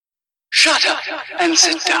Shut up and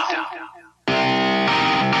sit down.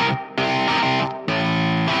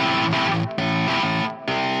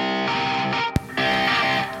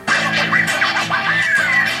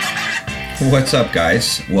 What's up,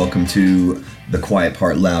 guys? Welcome to the Quiet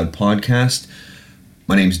Part Loud podcast.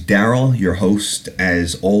 My name's Daryl, your host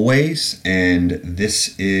as always, and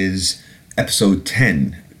this is episode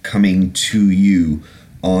 10 coming to you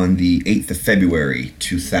on the 8th of February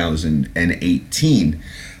 2018.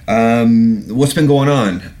 What's been going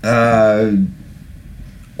on?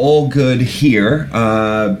 All good here.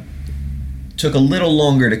 Took a little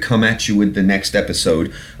longer to come at you with the next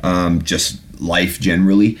episode. Just life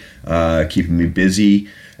generally, keeping me busy.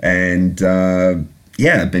 And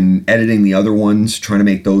I've been editing the other ones, trying to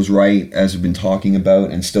make those right, as I've been talking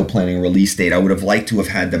about, and still planning a release date. I would have liked to have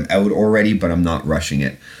had them out already, but I'm not rushing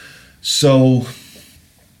it. So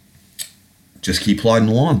just keep plodding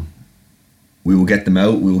along. We will get them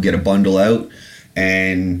out. We will get a bundle out.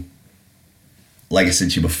 And like I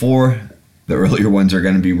said to you before, the earlier ones are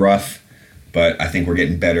going to be rough, but I think we're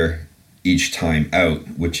getting better each time out,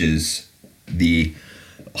 which is the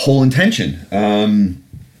whole intention.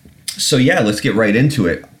 So let's get right into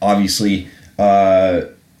it. Obviously,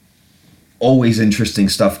 always interesting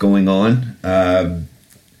stuff going on.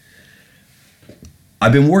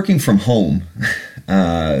 I've been working from home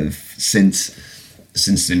since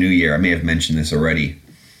the new year. I may have mentioned this already.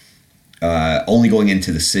 Only going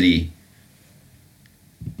into the city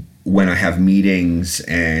when I have meetings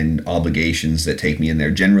and obligations that take me in there,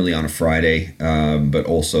 generally on a Friday, but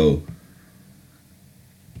also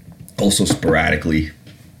sporadically,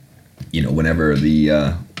 whenever it's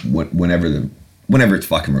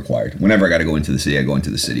fucking required. Whenever I got to go into the city, I go into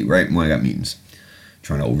the city, right? When I got meetings.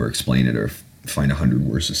 Trying to over-explain it or find 100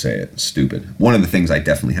 words to say it. It's stupid. One of the things I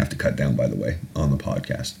definitely have to cut down, by the way, on the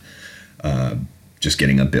podcast. Just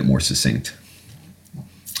getting a bit more succinct.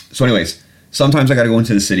 So anyways, sometimes I got to go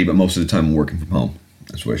into the city, but most of the time I'm working from home.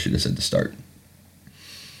 That's what I should have said to start.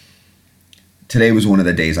 Today was one of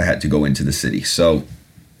the days I had to go into the city. So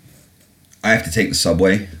I have to take the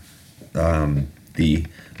subway, the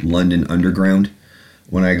London Underground,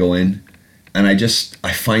 when I go in. And I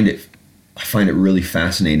find it really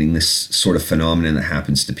fascinating, this sort of phenomenon that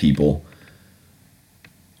happens to people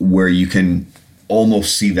where you can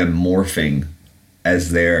almost see them morphing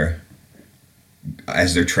as they're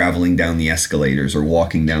traveling down the escalators or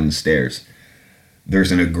walking down the stairs.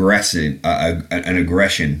 There's an aggression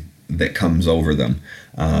that comes over them.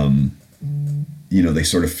 They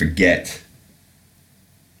sort of forget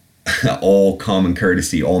all common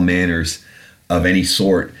courtesy, all manners of any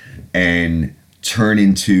sort, and turn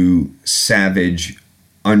into savage,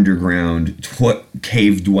 underground,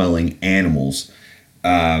 cave-dwelling animals.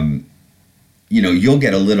 You'll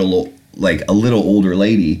get a little older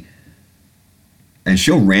lady, and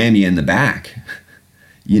she'll ram you in the back.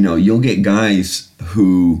 You'll get guys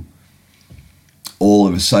who all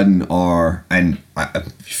of a sudden are, and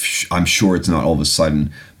I'm sure it's not all of a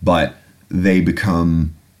sudden, but they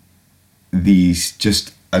become these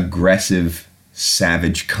just aggressive,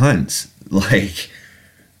 savage cunts, like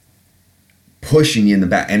pushing you in the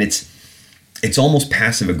back. And it's almost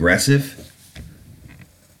passive aggressive,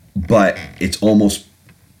 but it's almost,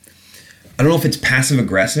 I don't know if it's passive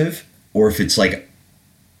aggressive or if it's like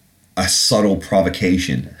a subtle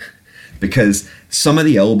provocation, because some of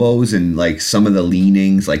the elbows and like some of the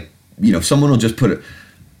leanings, like, someone will just put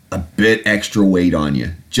a bit extra weight on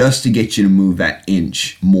you just to get you to move that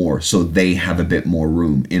inch more so they have a bit more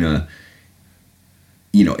room in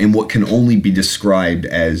what can only be described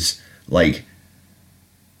as like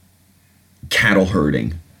cattle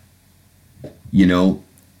herding. You're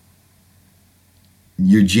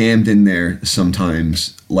jammed in there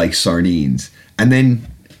sometimes like sardines, and then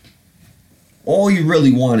all you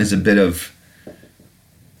really want is a bit of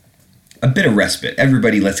respite.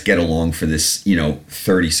 Everybody, let's get along for this,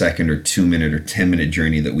 30-second or 2-minute or 10-minute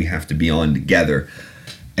journey that we have to be on together.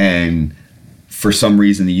 And for some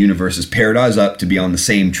reason, the universe has paired us up to be on the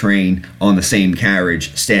same train, on the same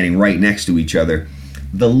carriage, standing right next to each other.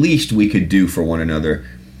 The least we could do for one another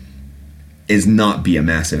is not be a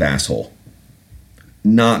massive asshole.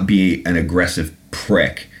 Not be an aggressive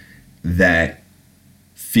prick that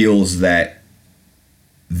feels that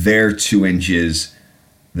their 2 inches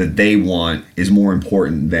that they want is more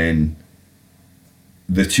important than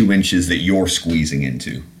the 2 inches that you're squeezing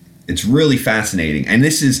into. It's really fascinating. And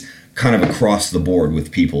this is kind of across the board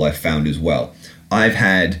with people I've found as well. I've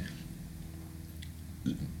had,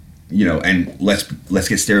 and let's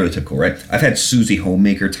get stereotypical, right? I've had Susie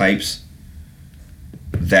Homemaker types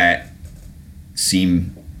that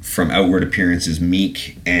seem from outward appearances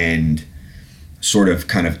meek and sort of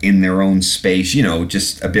kind of in their own space, you know,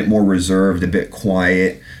 just a bit more reserved, a bit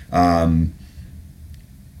quiet.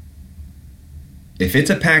 If it's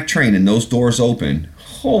a packed train and those doors open,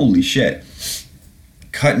 holy shit.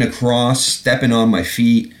 Cutting across, stepping on my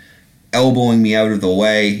feet, elbowing me out of the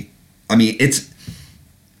way. I mean, it's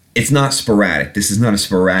not sporadic. This is not a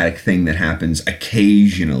sporadic thing that happens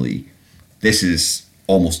occasionally. This is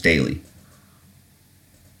almost daily.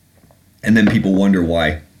 And then people wonder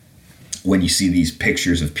why, when you see these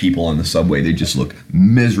pictures of people on the subway, they just look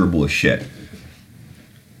miserable as shit.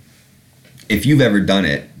 If you've ever done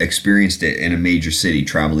it, experienced it in a major city,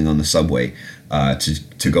 traveling on the subway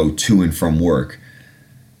to go to and from work,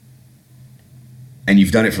 and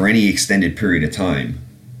you've done it for any extended period of time,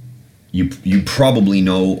 you probably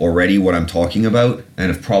know already what I'm talking about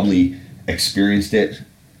and have probably experienced it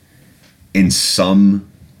in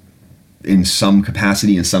some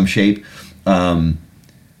capacity, in some shape. I've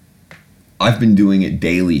been doing it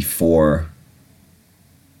daily for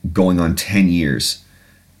going on 10 years,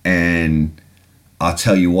 and I'll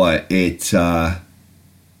tell you what, it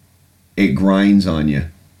grinds on you.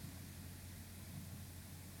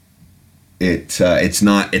 It's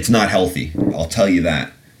not healthy. I'll tell you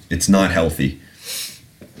that. It's not healthy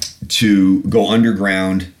to go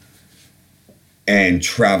underground and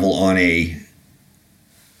travel on a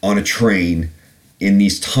train in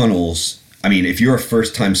these tunnels. I mean, if you're a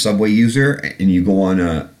first-time subway user and you go on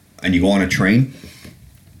a train,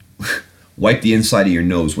 wipe the inside of your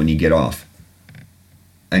nose when you get off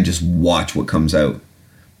and just watch what comes out.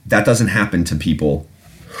 That doesn't happen to people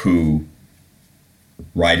who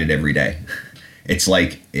ride it every day. It's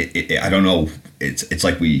like I don't know. It's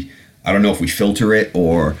like I don't know if we filter it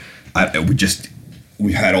or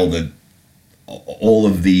we had all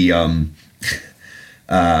of the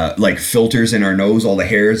like filters in our nose, all the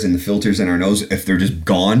hairs and the filters in our nose, if they're just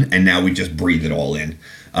gone, and now we just breathe it all in.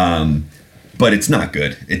 But it's not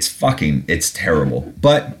good. It's terrible.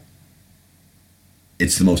 But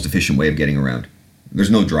it's the most efficient way of getting around. There's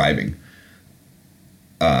no driving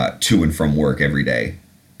to and from work every day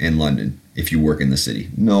in London if you work in the city.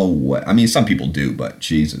 No way. I mean, some people do, but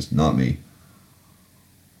Jesus, not me.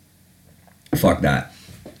 Fuck that.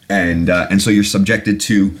 And so you're subjected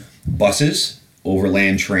to buses,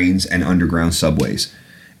 overland trains, and underground subways.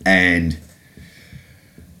 And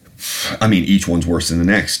I mean, each one's worse than the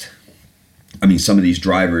next. I mean, some of these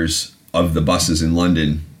drivers of the buses in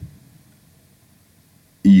London,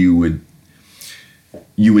 you would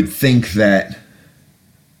think that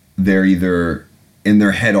they're either in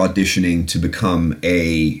their head auditioning to become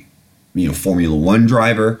a, Formula One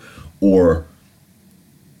driver, or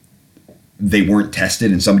they weren't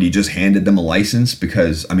tested and somebody just handed them a license,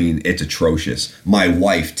 because, I mean, it's atrocious. My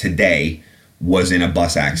wife today was in a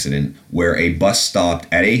bus accident where a bus stopped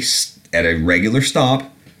at a regular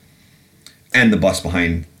stop and the bus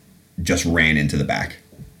behind just ran into the back.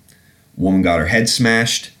 Woman got her head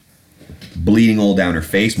smashed, bleeding all down her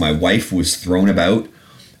face. My wife was thrown about,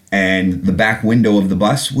 and the back window of the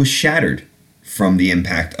bus was shattered from the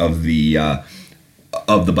impact of the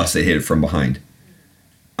bus that hit it from behind.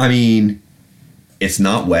 I mean, it's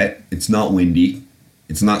not wet, it's not windy,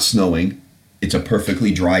 it's not snowing, it's a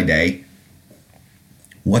perfectly dry day.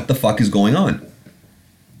 What the fuck is going on?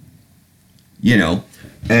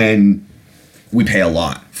 And we pay a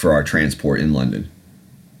lot for our transport in London.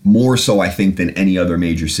 More so, I think, than any other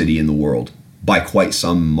major city in the world, by quite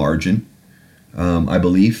some margin, I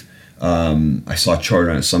believe. I saw a chart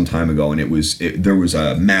on it some time ago, and there was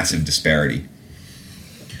a massive disparity.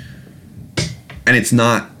 And it's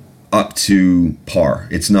not up to par.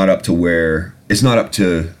 It's not up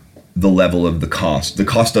to the level of the cost. The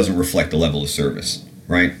cost doesn't reflect the level of service,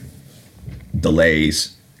 right?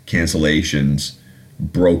 Delays, cancellations,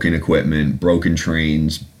 broken equipment, broken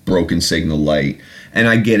trains, broken signal light. And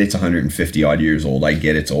I get it's 150 odd years old. I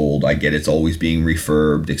get it's old. I get it's always being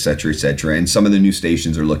refurbed, etc., etc. And some of the new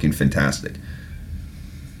stations are looking fantastic.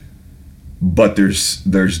 But there's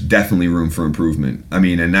definitely room for improvement. I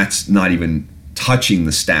mean, and that's not even touching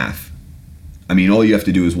the staff. I mean, all you have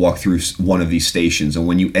to do is walk through one of these stations, and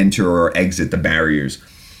when you enter or exit the barriers,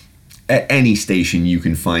 at any station you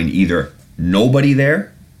can find either nobody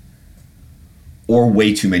there or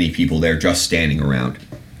way too many people there just standing around.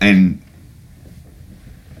 And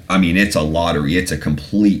I mean, it's a lottery. It's a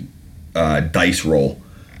complete dice roll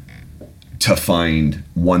to find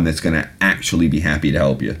one that's going to actually be happy to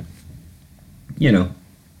help you.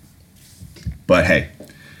 But hey,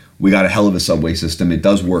 we got a hell of a subway system. It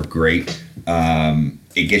does work great.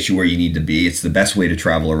 It gets you where you need to be. It's the best way to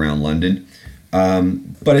travel around London.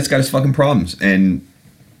 But it's got its fucking problems. And,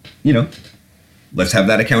 Let's have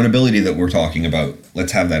that accountability that we're talking about.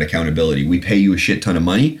 Let's have that accountability. We pay you a shit ton of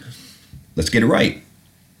money. Let's get it right.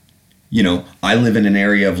 You know, I live in an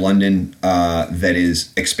area of London that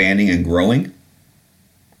is expanding and growing.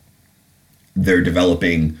 They're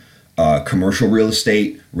developing commercial real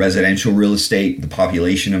estate, residential real estate. The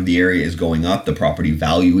population of the area is going up. The property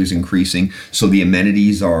value is increasing. So the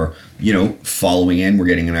amenities are, you know, following in. We're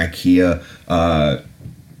getting an IKEA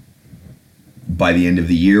by the end of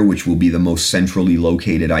the year, which will be the most centrally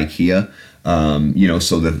located IKEA. You know,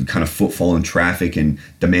 so the kind of footfall and traffic and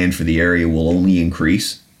demand for the area will only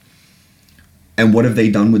increase. And what have they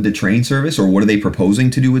done with the train service, or what are they proposing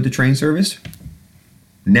to do with the train service?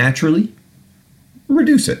 Naturally,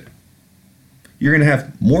 reduce it. You're going to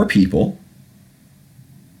have more people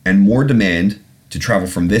and more demand to travel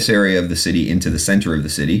from this area of the city into the center of the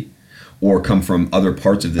city, or come from other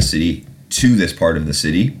parts of the city to this part of the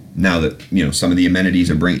city, now that, you know, some of the amenities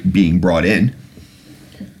are being brought in.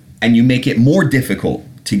 And you make it more difficult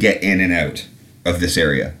to get in and out of this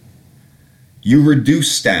area. You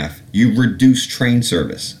reduce staff. You reduce train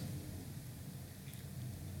service.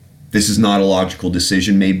 This is not a logical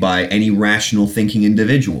decision made by any rational thinking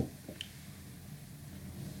individual.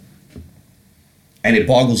 And it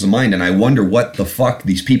boggles the mind, and I wonder what the fuck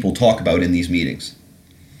these people talk about in these meetings.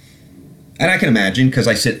 And I can imagine, because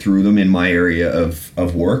I sit through them in my area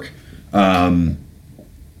of work, and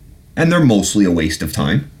they're mostly a waste of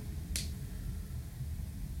time.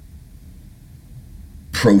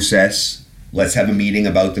 Process. Let's have a meeting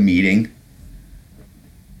about the meeting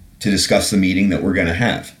to discuss the meeting that we're going to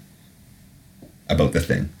have about the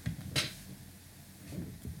thing.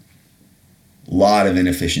 A lot of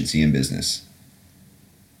inefficiency in business.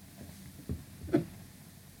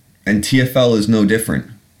 And TfL is no different.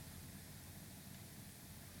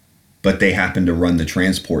 But they happen to run the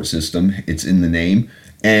transport system. It's in the name.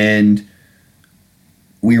 And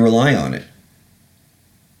we rely on it.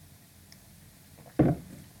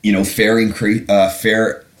 You know, fare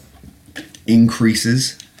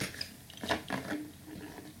increases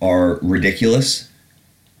are ridiculous.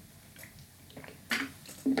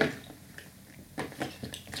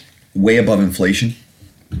 Way above inflation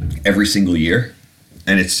every single year.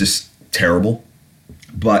 And it's just terrible.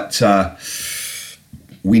 But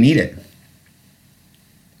we need it.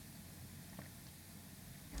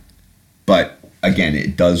 But again,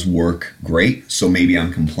 it does work great. So maybe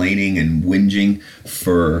I'm complaining and whinging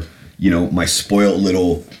for, you know, my spoiled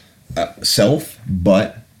little self,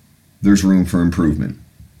 but there's room for improvement.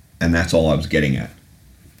 And that's all I was getting at.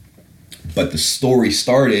 But the story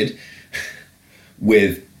started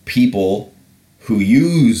with people who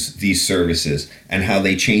use these services and how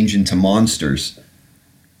they change into monsters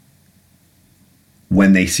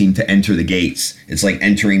when they seem to enter the gates. It's like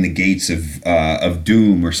entering the gates of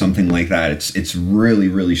doom or something like that. It's really,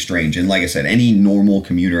 really strange. And like I said, any normal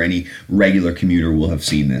commuter, any regular commuter will have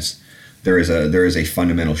seen this. There is a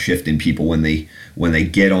fundamental shift in people when they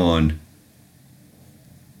get on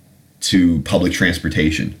to public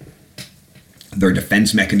transportation. Their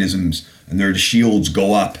defense mechanisms and their shields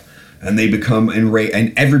go up, and they become enraged.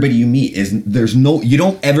 And everybody you meet you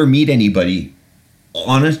don't ever meet anybody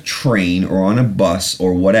on a train or on a bus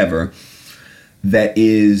or whatever that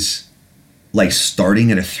is like starting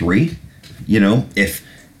at a 3. You know, if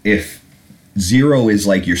 0 is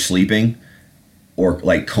like you're sleeping or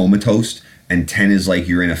like comatose, and 10 is like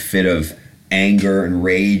you're in a fit of anger and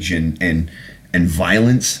rage and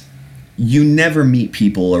violence, you never meet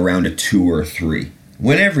people around a 2 or a 3.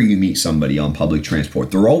 Whenever you meet somebody on public transport,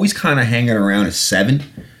 they're always kind of hanging around a 7.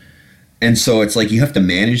 And so it's like you have to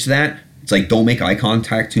manage that. It's like, don't make eye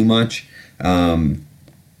contact too much. Again,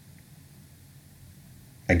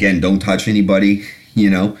 don't touch anybody, you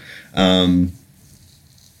know.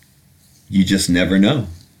 You just never know.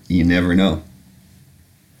 You never know.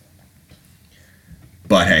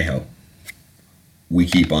 But hey ho, we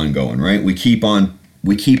keep on going, right? We keep on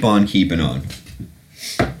keeping on.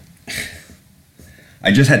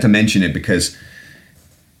 I just had to mention it because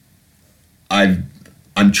I'm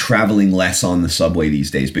traveling less on the subway these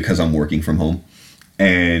days because I'm working from home,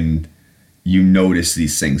 and you notice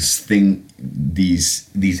these things, these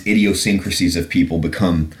idiosyncrasies of people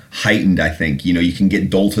become heightened. I think, you know, you can get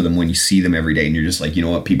dull to them when you see them every day, and you're just like, you know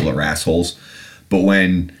what, people are assholes. But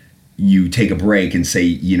when you take a break and say,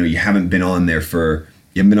 you know, you haven't been on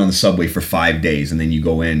the subway for 5 days, and then you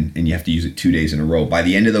go in and you have to use it 2 days in a row. By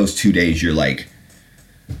the end of those 2 days, you're like,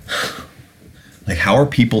 how are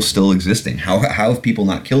people still existing? How have people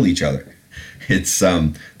not killed each other? It's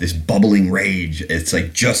this bubbling rage. It's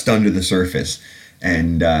like just under the surface,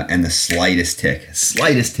 and the slightest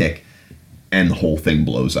tick and the whole thing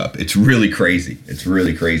blows up. It's really crazy. It's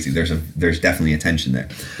really crazy. There's definitely a tension there.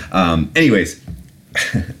 Anyways,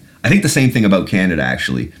 I think the same thing about Canada,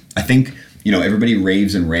 actually. I think, everybody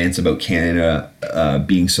raves and rants about Canada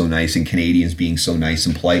being so nice and Canadians being so nice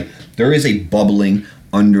and polite. There is a bubbling,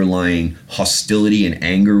 underlying hostility and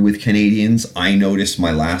anger with Canadians. I noticed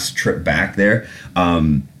my last trip back there.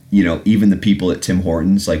 Even the people at Tim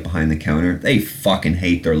Hortons, like behind the counter, they fucking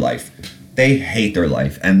hate their life. They hate their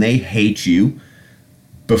life, and they hate you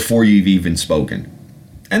before you've even spoken.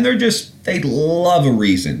 And they love a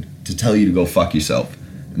reason to tell you to go fuck yourself.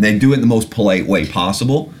 And they do it in the most polite way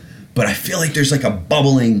possible. But I feel like there's like a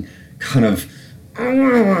bubbling kind of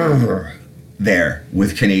there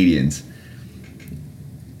with Canadians.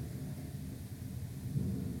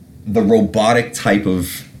 The robotic type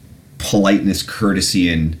of politeness, courtesy,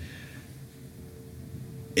 and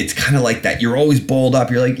it's kind of like that. You're always balled up.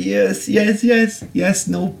 You're like, yes,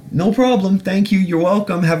 no problem. Thank you. You're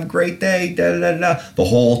welcome. Have a great day. Da, da, da, da. The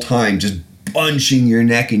whole time, just bunching your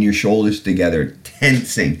neck and your shoulders together,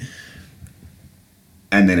 tensing.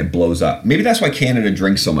 And then it blows up. Maybe that's why Canada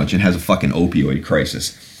drinks so much and has a fucking opioid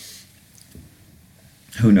crisis.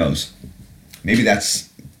 Who knows? Maybe that's...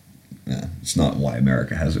 it's not why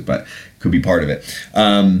America has it, but could be part of it.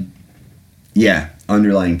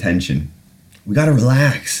 Underlying tension. We gotta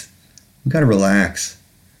relax. Get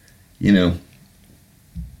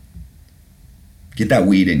that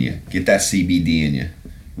weed in you. Get that CBD in you.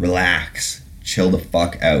 Relax. Chill the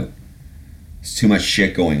fuck out. There's too much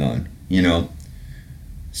shit going on,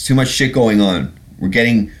 There's too much shit going on. We're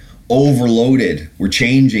getting overloaded. We're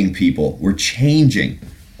changing people. We're changing.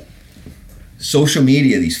 Social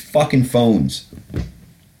media, these fucking phones.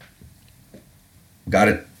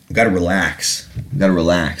 Gotta relax. Gotta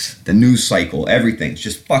relax. The news cycle, everything's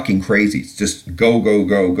just fucking crazy. It's just go.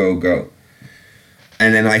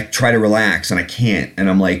 And then I try to relax and I can't. And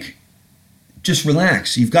I'm like, just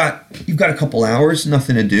relax. You've got a couple hours,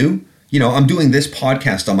 nothing to do. I'm doing this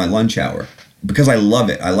podcast on my lunch hour because I love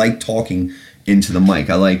it. I like talking into the mic.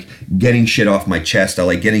 I like getting shit off my chest. I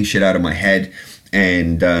like getting shit out of my head.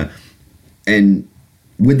 And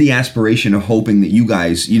with the aspiration of hoping that you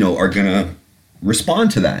guys, are going to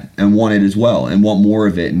respond to that and want it as well and want more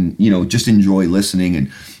of it and, just enjoy listening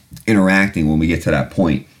and interacting when we get to that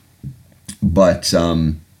point. But,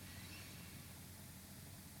 I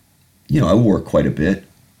work quite a bit.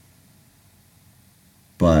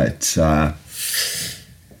 But I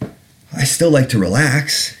still like to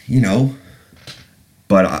relax,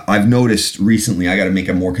 But I've noticed recently I got to make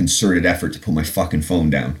a more concerted effort to put my fucking phone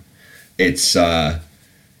down. It's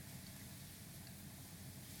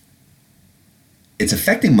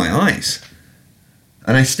affecting my eyes.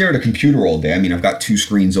 And I stare at a computer all day. I mean, I've got two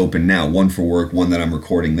screens open now, one for work, one that I'm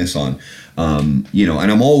recording this on. And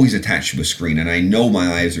I'm always attached to a screen, and I know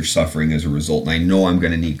my eyes are suffering as a result, and I know I'm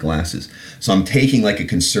going to need glasses. So I'm taking like a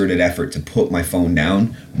concerted effort to put my phone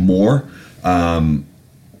down more,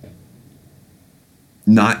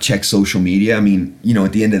 not check social media. I mean,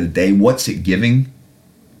 at the end of the day, what's it giving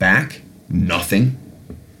back? Nothing.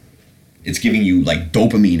 It's giving you like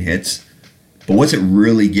dopamine hits, but what's it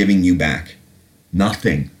really giving you back?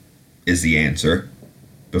 Nothing is the answer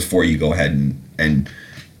before you go ahead and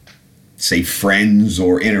say friends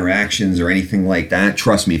or interactions or anything like that.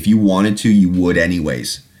 Trust me, if you wanted to, you would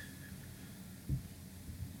anyways.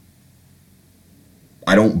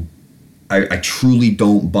 I truly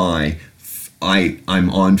don't buy I'm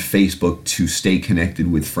on Facebook to stay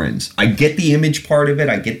connected with friends. I get the image part of it.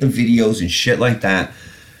 I get the videos and shit like that.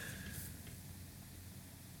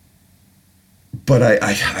 But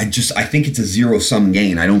I think it's a zero-sum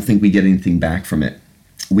gain. I don't think we get anything back from it.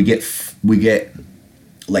 We get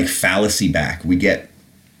like fallacy back. We get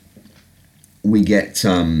what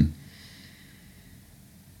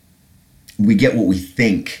we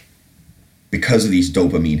think because of these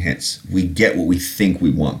dopamine hits. We get what we think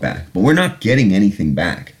we want back. But we're not getting anything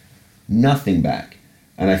back. Nothing back.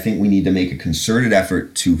 And I think we need to make a concerted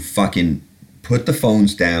effort to fucking put the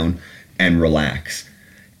phones down and relax.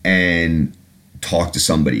 And talk to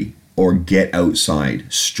somebody or get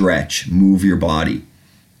outside, stretch, move your body,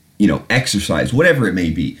 exercise, whatever it may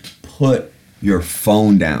be. Put your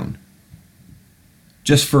phone down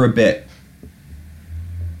just for a bit.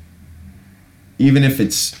 Even if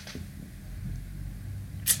it's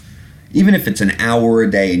an hour a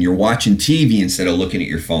day and you're watching TV instead of looking at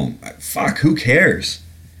your phone. Fuck, who cares?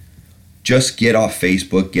 Just get off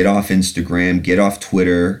Facebook, get off Instagram, get off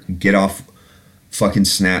Twitter, get off fucking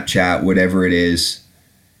Snapchat, whatever it is,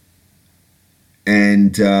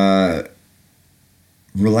 and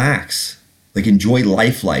relax. Like, enjoy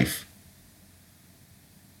life.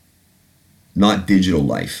 not digital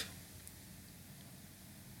life.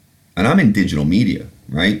 And I'm in digital media,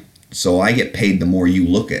 right? So I get paid the more you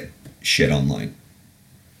look at shit online.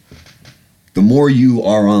 The more you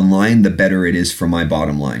are online, the better it is for my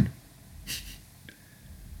bottom line.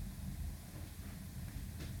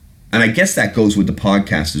 And I guess that goes with the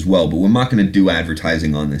podcast as well, but we're not going to do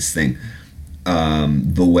advertising on this thing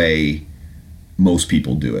the way most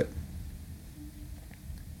people do it.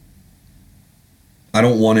 I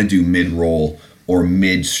don't want to do mid-roll or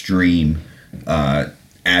mid-stream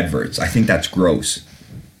adverts. I think that's gross.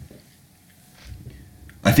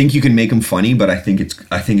 I think you can make them funny, but I think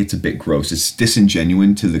it's a bit gross. It's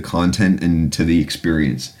disingenuous to the content and to the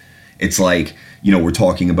experience. It's like, you know, we're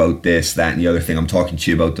talking about this, that, and the other thing. I'm talking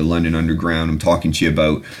to you about the London Underground. I'm talking to you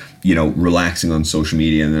about, you know, relaxing on social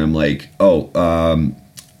media, and then I'm like,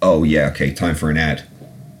 oh yeah, okay, time for an ad.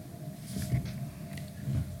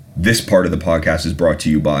 This part of the podcast is brought to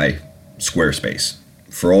you by Squarespace.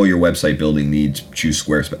 For all your website building needs, choose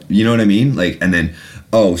Squarespace. You know what I mean? Like, and then,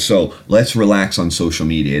 so let's relax on social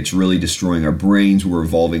media. It's really destroying our brains. We're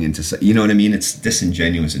evolving into, you know what I mean? It's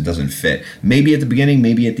disingenuous. It doesn't fit. Maybe at the beginning,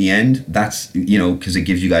 maybe at the end. That's, you know, because it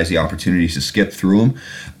gives you guys the opportunities to skip through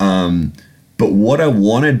them. But what I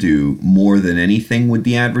want to do more than anything with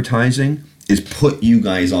the advertising is put you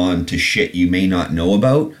guys on to shit you may not know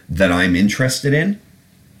about that I'm interested in,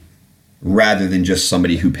 rather than just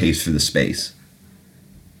somebody who pays for the space.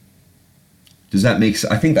 Does that make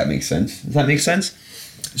sense? I think that makes sense. Does that make sense?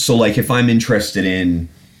 So, like, if I'm interested in,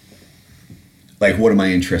 like, what am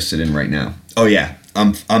I interested in right now? Oh yeah,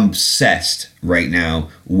 I'm obsessed right now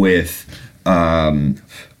with why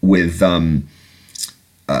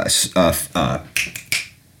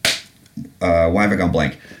have I gone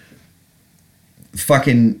blank?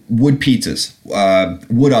 Fucking wood pizzas,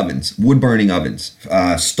 wood ovens, wood burning ovens,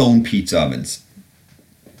 stone pizza ovens.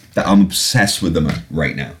 I'm obsessed with them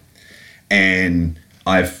right now. And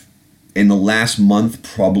I've, in the last month,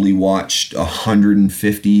 probably watched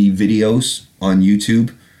 150 videos on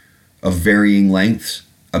YouTube of varying lengths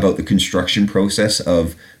about the construction process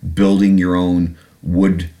of building your own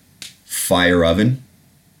wood fire oven.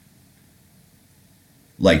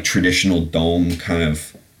 Like traditional dome kind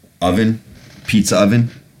of oven, pizza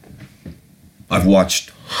oven. I've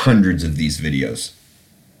watched hundreds of these videos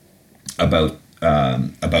about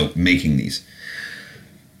making these.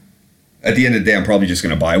 At the end of the day, I'm probably just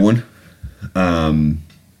going to buy one.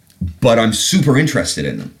 But I'm super interested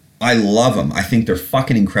in them. I love them. I think they're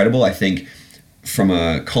fucking incredible. I think from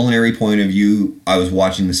a culinary point of view, I was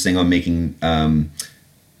watching this thing on making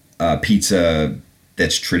pizza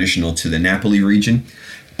that's traditional to the Napoli region.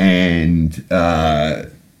 And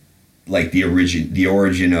like the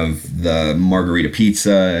origin of the margherita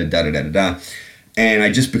pizza, da-da-da-da-da. And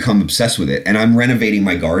I just become obsessed with it. And I'm renovating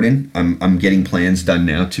my garden. I'm getting plans done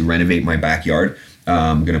now to renovate my backyard.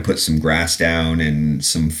 I'm going to put some grass down and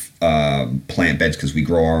some plant beds because we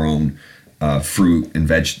grow our own fruit and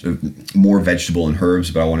more vegetable and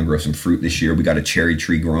herbs, but I want to grow some fruit this year. We got a cherry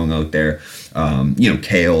tree growing out there,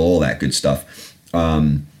 kale, all that good stuff.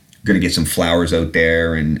 Going to get some flowers out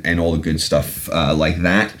there and all the good stuff like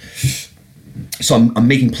that. So I'm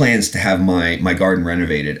making plans to have my garden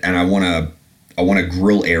renovated, and I want a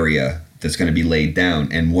grill area that's going to be laid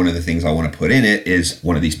down. And one of the things I want to put in it is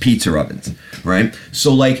one of these pizza ovens, right?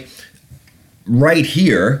 So like right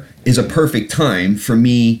here is a perfect time for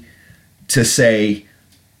me to say,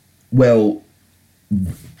 well,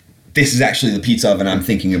 this is actually the pizza oven I'm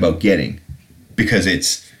thinking about getting because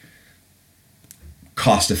it's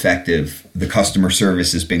cost effective. The customer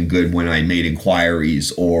service has been good when I made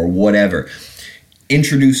inquiries or whatever.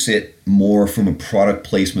 Introduce it more from a product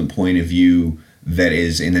placement point of view that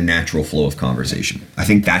is in the natural flow of conversation. I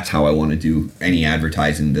think that's how I want to do any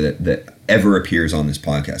advertising that ever appears on this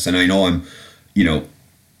podcast. And I know I'm,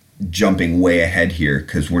 jumping way ahead here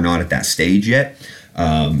because we're not at that stage yet.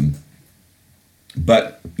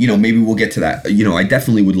 But, maybe we'll get to that. I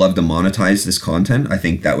definitely would love to monetize this content. I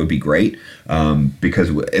think that would be great because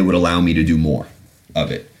it would allow me to do more of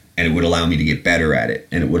it. And it would allow me to get better at it.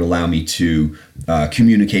 And it would allow me to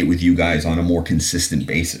communicate with you guys on a more consistent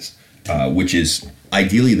basis. Which is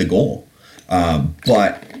ideally the goal.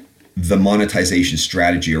 But the monetization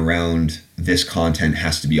strategy around this content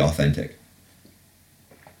has to be authentic.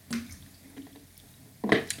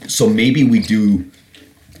 So maybe we do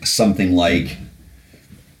something like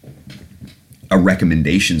a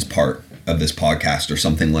recommendations part of this podcast or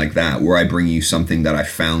something like that, where I bring you something that I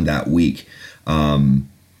found that week that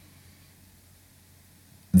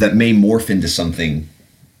may morph into something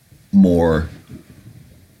more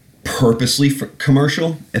purposely for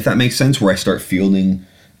commercial, if that makes sense, where I start fielding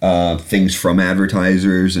things from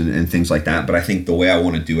advertisers and things like that. But I think the way I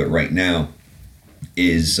want to do it right now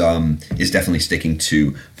is definitely sticking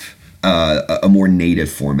to a more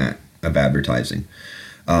native format of advertising.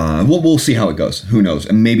 We'll see how it goes. Who knows?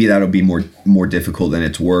 And maybe that'll be more difficult than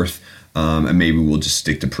it's worth. And maybe we'll just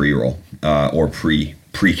stick to pre-roll or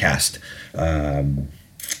precast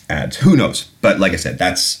ads. Who knows? But like I said,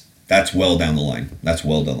 that's well down the line. That's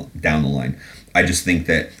well down the line. I just think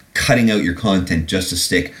that cutting out your content just to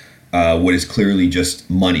stick what is clearly just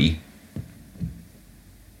money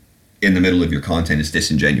in the middle of your content is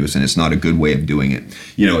disingenuous, and it's not a good way of doing it.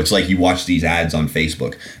 You know, it's like you watch these ads on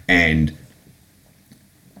Facebook and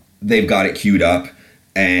they've got it queued up,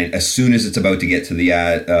 and as soon as it's about to get to the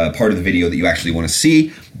ad part of the video that you actually want to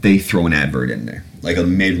see, they throw an advert in there, like a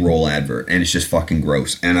mid-roll advert, and it's just fucking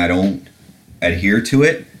gross. And I don't adhere to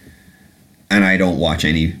it, and I don't watch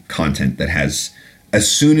any content that has, as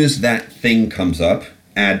soon as that thing comes up,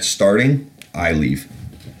 ad starting, I leave.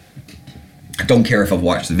 I don't care if I've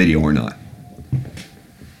watched the video or not.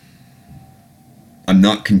 I'm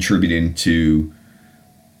not contributing to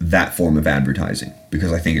that form of advertising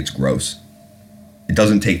because I think it's gross. It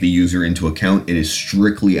doesn't take the user into account. It is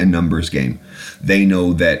strictly a numbers game. They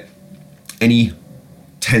know that any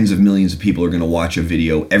tens of millions of people are going to watch a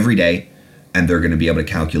video every day, and they're going to be able to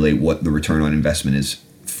calculate what the return on investment is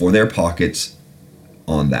for their pockets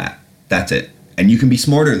on that. That's it. And you can be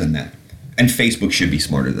smarter than that. And Facebook should be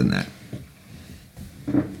smarter than that.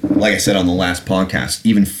 Like I said on the last podcast,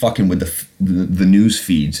 even fucking with the news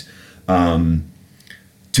feeds to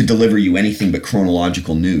deliver you anything but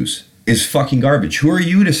chronological news is fucking garbage. Who are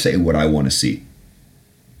you to say what I want to see?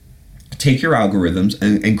 Take your algorithms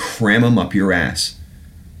and cram them up your ass.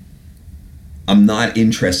 I'm not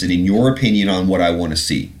interested in your opinion on what I want to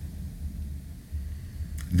see.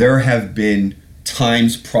 There have been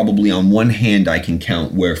times, probably on one hand I can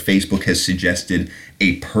count, where Facebook has suggested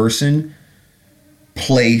a person,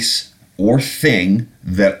 place, or thing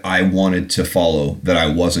that I wanted to follow that I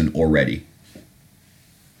wasn't already.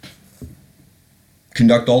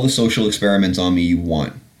 Conduct all the social experiments on me you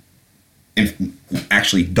want. And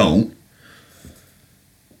actually don't.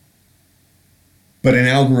 But an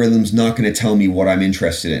algorithm's not going to tell me what I'm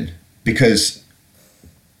interested in. Because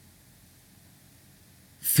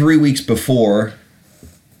 3 weeks before,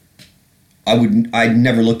 I'd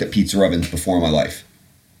never looked at pizza ovens before in my life.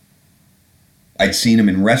 I'd seen them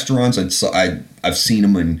in restaurants. I've seen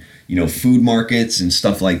them in, food markets and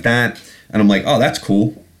stuff like that. And I'm like, oh, that's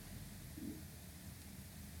cool.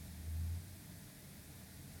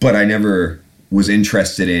 But I never was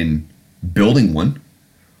interested in building one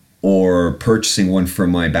or purchasing one for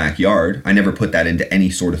my backyard. I never put that into any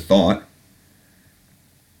sort of thought.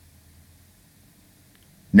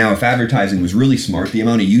 Now, if advertising was really smart, the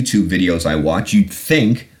amount of YouTube videos I watch, you'd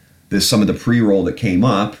think that some of the pre-roll that came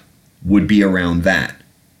up would be around that.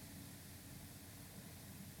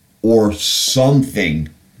 Or something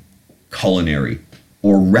culinary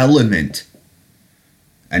or relevant,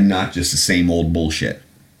 and not just the same old bullshit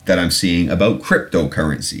that I'm seeing about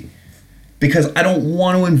cryptocurrency. Because I don't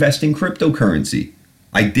want to invest in cryptocurrency.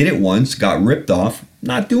 I did it once, got ripped off,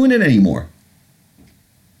 not doing it anymore.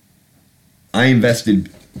 I invested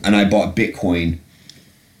and I bought Bitcoin.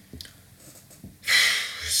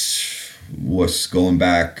 Was going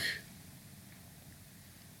back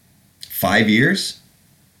 5 years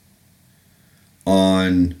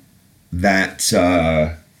on that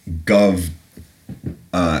gov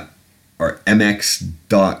or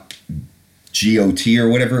mx.got or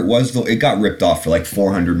whatever it was. It got ripped off for like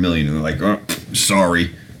 400 million, and they're like, oh,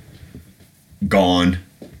 sorry, gone.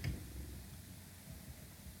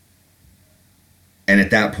 And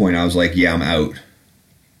at that point I was like, yeah, I'm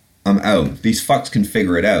out. These fucks can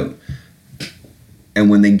figure it out. And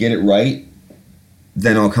when they get it right,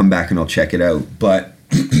 then I'll come back and I'll check it out. But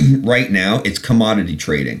right now, it's commodity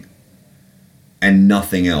trading and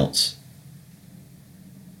nothing else.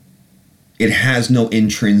 It has no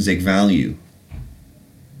intrinsic value,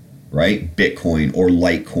 right? Bitcoin or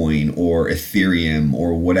Litecoin or Ethereum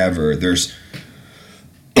or whatever.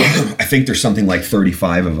 I think there's something like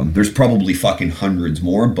 35 of them. There's probably fucking hundreds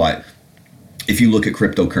more, but if you look at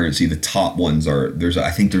cryptocurrency, the top ones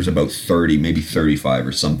I think there's about 30, maybe 35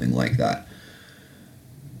 or something like that.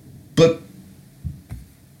 But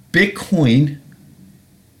Bitcoin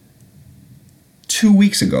 2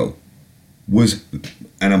 weeks ago was,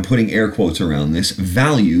 and I'm putting air quotes around this,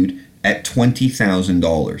 valued at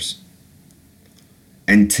 $20,000.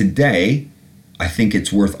 And today, I think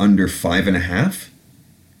it's worth under 5.5.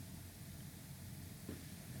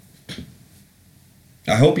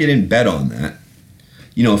 I hope you didn't bet on that.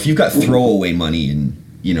 If you've got throwaway money and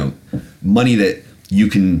money that you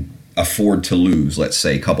can afford to lose, let's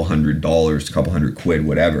say a couple $100, a couple £100,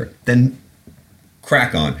 whatever, then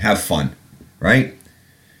crack on, have fun, right?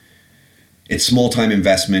 It's small time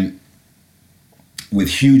investment with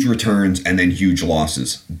huge returns and then huge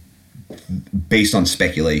losses based on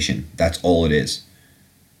speculation. That's all it is.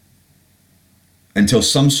 Until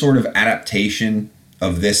some sort of adaptation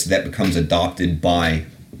of this that becomes adopted by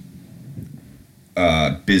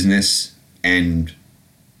business and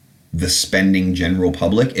the spending general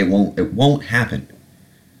public, it won't happen.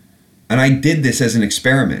 And I did this as an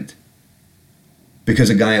experiment because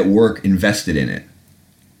a guy at work invested in it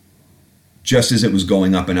just as it was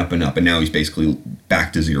going up and up and up, and now he's basically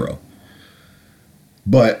back to zero.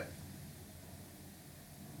 But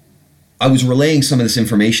I was relaying some of this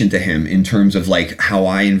information to him in terms of like how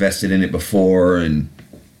I invested in it before and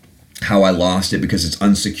how I lost it because it's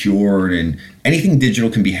unsecured, and anything digital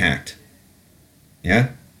can be hacked. Yeah?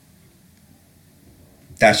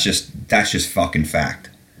 That's just fucking fact.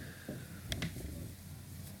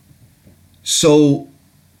 So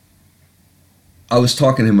I was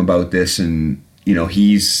talking to him about this, and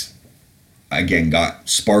he's again got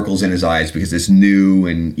sparkles in his eyes because it's new,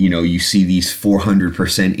 and you see these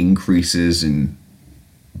 400% increases and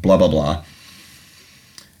blah blah blah.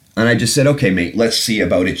 And I just said, okay, mate, let's see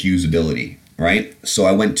about its usability, right? So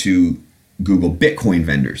I went to Google Bitcoin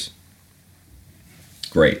vendors.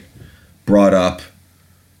 Great. Brought up,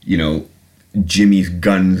 Jimmy's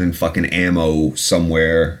Guns and fucking Ammo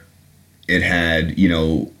somewhere. It had,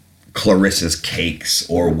 Clarissa's Cakes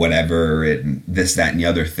or whatever, and this, that, and the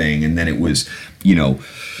other thing. And then it was,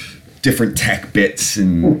 different tech bits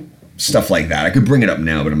and stuff like that. I could bring it up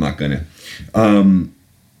now, but I'm not going to.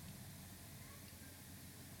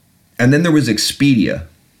 And then there was Expedia.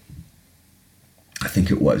 I think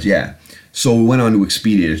it was, yeah. So we went on to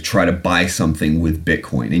Expedia to try to buy something with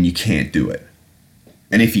Bitcoin, and you can't do it.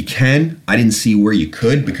 And if you can, I didn't see where you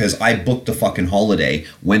could because I booked a fucking holiday,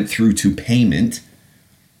 went through to payment,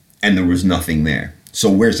 and there was nothing there. So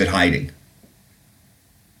where's it hiding?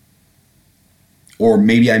 Or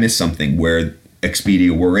maybe I missed something where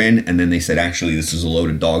Expedia were in, and then they said, actually, this is a load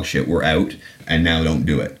of dog shit, we're out, and now don't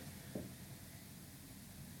do it.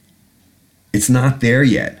 It's not there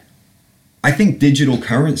yet. I think digital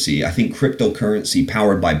currency, I think cryptocurrency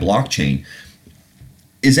powered by blockchain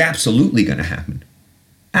is absolutely going to happen.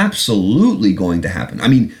 Absolutely going to happen. I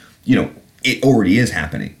mean, it already is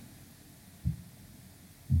happening.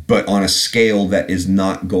 But on a scale that is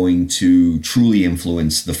not going to truly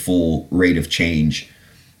influence the full rate of change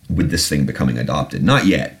with this thing becoming adopted. Not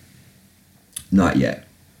yet. Not yet.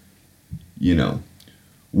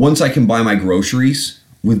 Once I can buy my groceries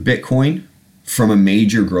with Bitcoin from a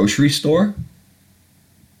major grocery store,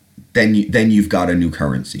 then you've got a new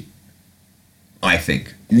currency. I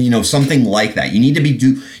think. Something like that. You need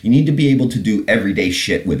to be able to do everyday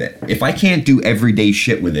shit with it. If I can't do everyday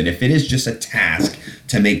shit with it, if it is just a task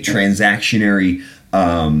to make transactionary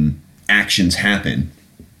actions happen,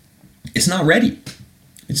 it's not ready.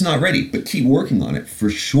 It's not ready, but keep working on it for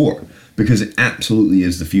sure, because it absolutely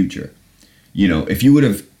is the future. If you would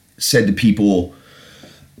have said to people,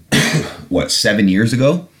 7 years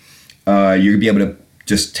ago, you're going to be able to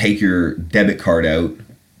just take your debit card out.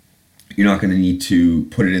 You're not going to need to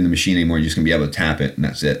put it in the machine anymore. You're just going to be able to tap it, and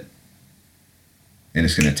that's it. And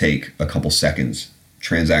it's going to take a couple seconds.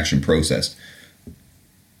 Transaction processed.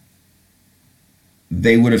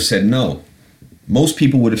 They would have said no. Most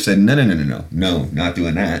people would have said, no, not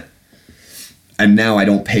doing that. And now I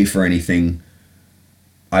don't pay for anything.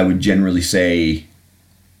 I would generally say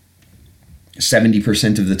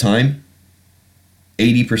 70% of the time,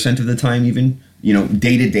 80% of the time even,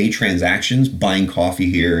 day-to-day transactions, buying coffee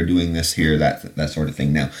here, doing this here, that sort of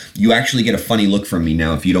thing. Now, you actually get a funny look from me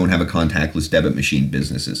now if you don't have a contactless debit machine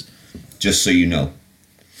businesses, just so you know.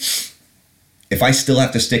 If I still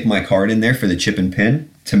have to stick my card in there for the chip and pin,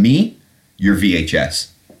 to me, you're VHS.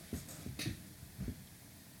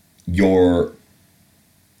 You're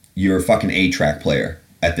a fucking 8-track player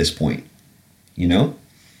at this point,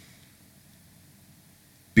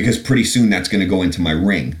 Because pretty soon that's going to go into my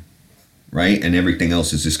ring. Right? And everything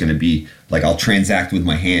else is just going to be like, I'll transact with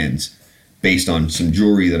my hands based on some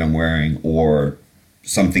jewelry that I'm wearing or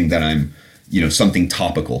something that I'm, something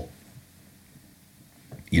topical,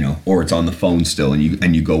 or it's on the phone still, and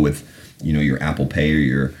you go with, your Apple Pay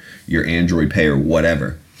or your Android Pay or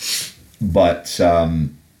whatever. But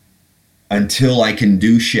until I can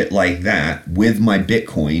do shit like that with my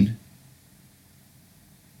Bitcoin,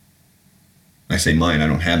 I say mine, I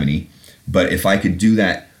don't have any, but if I could do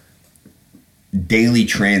that daily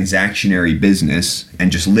transactionary business and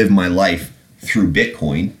just live my life through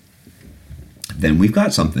Bitcoin, then we've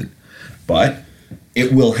got something. But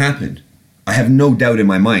it will happen. I have no doubt in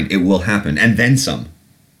my mind it will happen, and then some.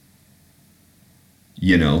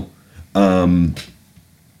 You know,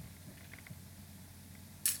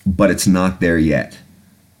 but it's not there yet.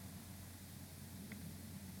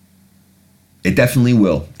 It definitely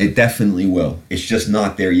will. It definitely will. It's just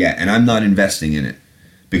not there yet, and I'm not investing in it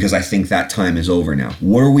because I think that time is over now.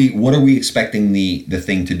 What are we expecting the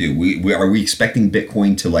thing to do? Are we expecting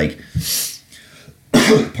Bitcoin to like?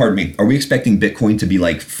 Pardon me. Are we expecting Bitcoin to be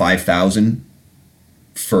like 5,000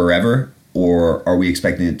 forever? Or are we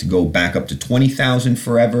expecting it to go back up to 20,000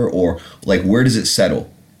 forever? Or like, where does it settle?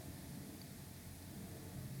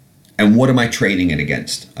 And what am I trading it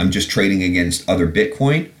against? I'm just trading against other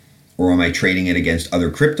Bitcoin, or am I trading it against other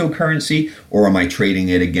cryptocurrency, or am I trading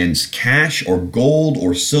it against cash or gold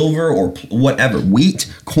or silver or whatever,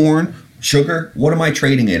 wheat, corn, sugar? What am I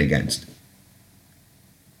trading it against?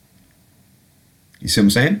 You see what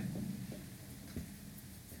I'm saying?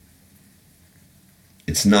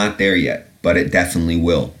 It's not there yet, but it definitely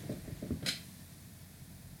will.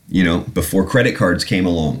 You know, before credit cards came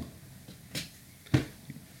along,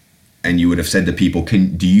 and you would have said to people,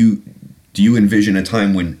 do you envision a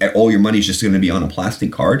time when all your money is just going to be on a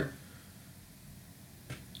plastic card?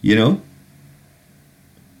 You know?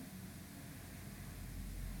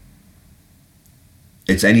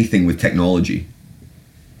 It's anything with technology.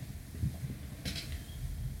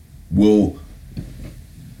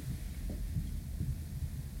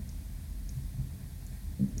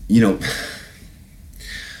 You know,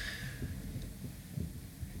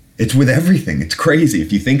 it's with everything. It's crazy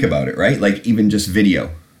if you think about it, right? Like even just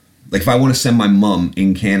video. Like if I want to send my mom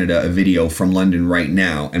in Canada a video from London right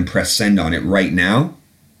now and press send on it right now,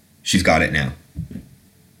 she's got it now.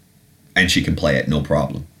 And she can play it, no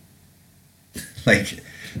problem. Like,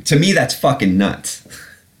 to me, that's fucking nuts.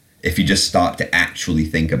 If you just stop to actually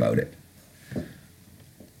think about it.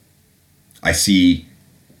 I see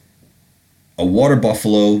a water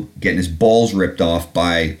buffalo getting his balls ripped off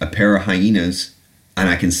by a pair of hyenas, and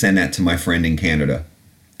I can send that to my friend in Canada.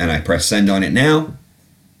 And I press send on it now,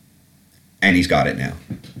 and he's got it now.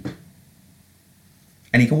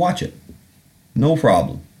 And he can watch it. No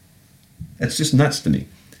problem. That's just nuts to me.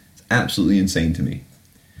 It's absolutely insane to me.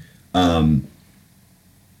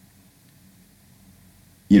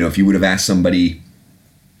 You know, if you would have asked somebody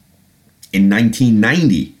in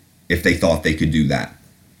 1990 if they thought they could do that,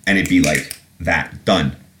 and it'd be like, that,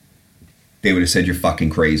 done, they would have said you're fucking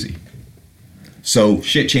crazy. So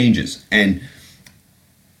shit changes, and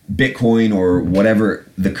Bitcoin or whatever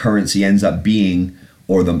the currency ends up being,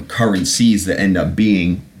 or the currencies that end up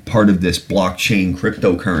being part of this blockchain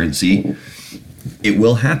cryptocurrency, it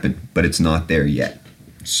will happen, but it's not there yet.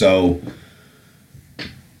 So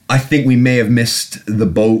I think we may have missed the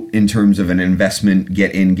boat in terms of an investment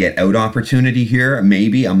get in, get out opportunity here.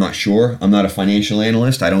 Maybe, I'm not sure. I'm not a financial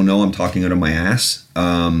analyst. I don't know. I'm talking out of my ass.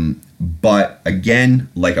 But again,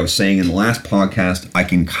 like I was saying in the last podcast, I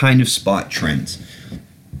can kind of spot trends.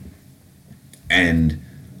 And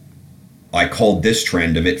I called this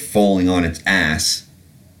trend of it falling on its ass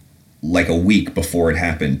like a week before it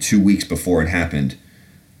happened, 2 weeks before it happened,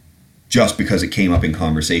 just because it came up in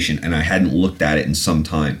conversation and I hadn't looked at it in some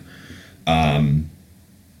time.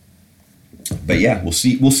 But yeah, we'll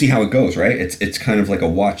see how it goes, right? It's kind of like a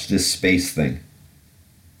watch this space thing.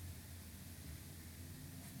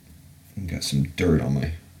 I've got some dirt on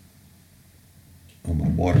my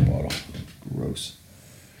water bottle. Gross.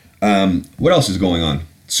 What else is going on?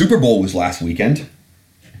 Super Bowl was last weekend.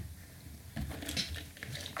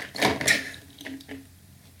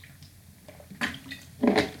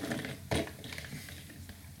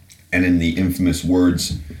 And in the infamous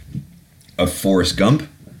words of Forrest Gump,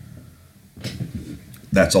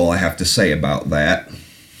 that's all I have to say about that.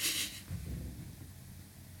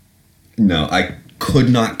 No, I could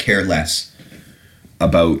not care less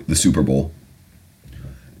about the Super Bowl.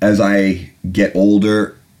 As I get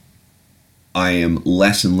older, I am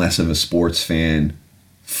less and less of a sports fan,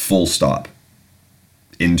 full stop,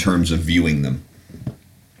 in terms of viewing them,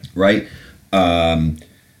 right?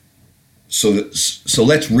 So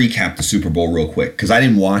let's recap the Super Bowl real quick, because I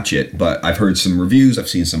didn't watch it, but I've heard some reviews, I've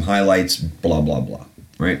seen some highlights, blah, blah, blah,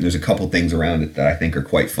 right? There's a couple things around it that I think are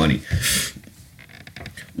quite funny.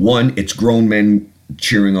 One, it's grown men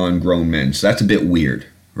cheering on grown men, so that's a bit weird,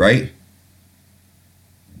 right?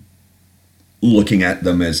 Looking at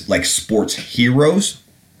them as like sports heroes,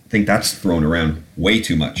 I think that's thrown around way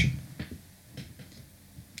too much.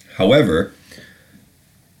 However,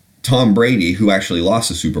 Tom Brady, who actually lost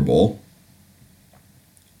the Super Bowl,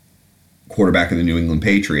 quarterback of the New England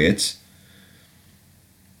Patriots,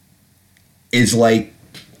 is like,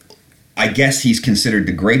 I guess he's considered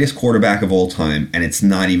the greatest quarterback of all time, and it's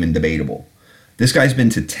not even debatable. This guy's been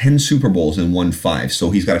to 10 Super Bowls and won 5,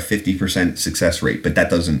 so he's got a 50% success rate. But that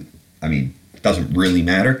doesn't really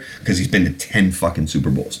matter because he's been to 10 fucking Super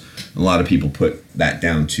Bowls. A lot of people put that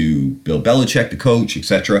down to Bill Belichick, the coach,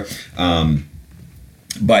 etc.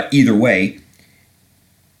 But either way,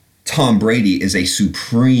 Tom Brady is a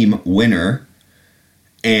supreme winner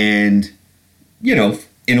and, you know,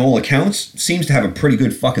 in all accounts, seems to have a pretty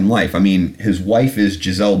good fucking life. I mean, his wife is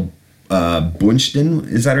Gisele Bündchen,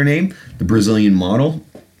 is that her name? The Brazilian model.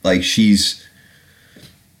 Like, she's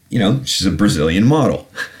a Brazilian model.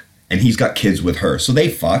 And he's got kids with her. So they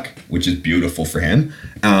fuck, which is beautiful for him.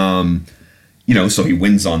 So he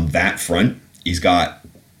wins on that front. He's got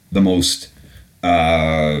the most,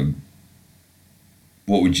 what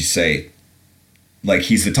would you say? Like,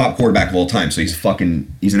 he's the top quarterback of all time. So he's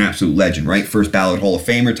an absolute legend, right? First ballot Hall of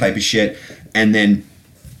Famer type of shit. And then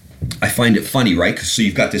I find it funny, right? So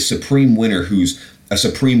you've got this supreme winner who's a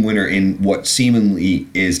supreme winner in what seemingly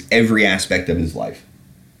is every aspect of his life,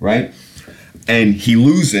 right? And he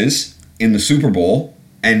loses in the Super Bowl,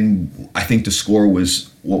 and I think the score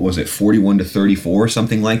was, 41-34 or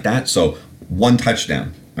something like that. So 1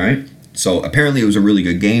 touchdown, all right? So apparently it was a really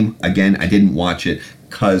good game. Again, I didn't watch it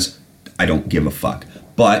because I don't give a fuck.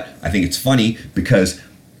 But I think it's funny because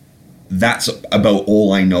that's about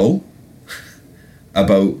all I know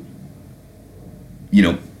about,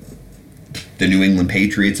 the New England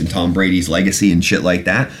Patriots and Tom Brady's legacy and shit like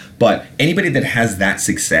that. But anybody that has that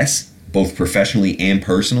success, both professionally and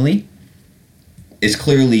personally, is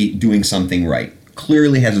clearly doing something right.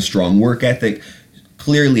 Clearly has a strong work ethic,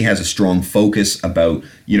 clearly has a strong focus about,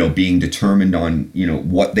 being determined on,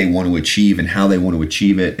 what they want to achieve and how they want to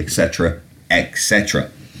achieve it, etc.,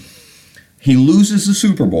 etc. He loses the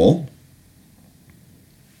Super Bowl,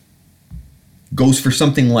 goes for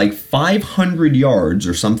something like 500 yards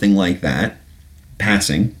or something like that,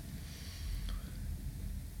 passing.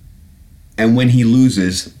 And when he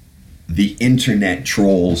loses, the internet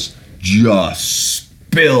trolls just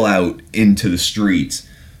spill out into the streets,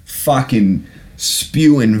 fucking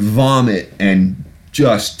spewing vomit and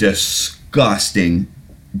just disgusting,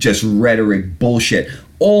 just rhetoric bullshit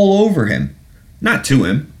all over him. Not to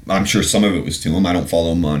him. I'm sure some of it was to him. I don't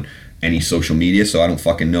follow him on any social media, so I don't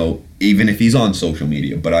fucking know even if he's on social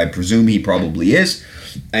media, but I presume he probably is.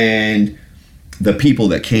 And the people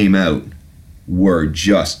that came out were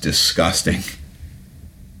just disgusting.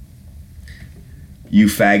 You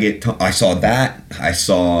faggot. I saw that. I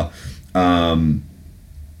saw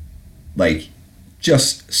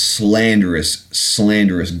just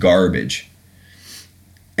slanderous garbage.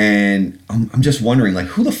 And I'm just wondering,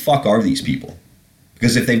 who the fuck are these people?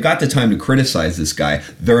 Because if they've got the time to criticize this guy,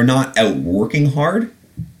 they're not out working hard,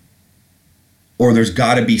 or there's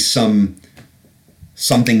got to be something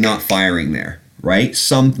not firing there, right?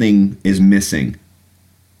 Something is missing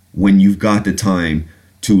when you've got the time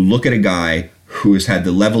to look at a guy who has had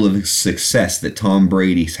the level of success that Tom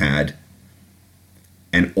Brady's had,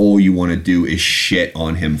 and all you want to do is shit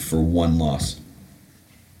on him for one loss.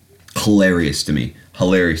 Hilarious to me.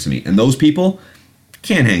 And those people,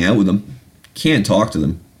 can't hang out with them. Can't talk to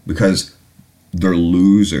them because they're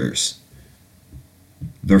losers.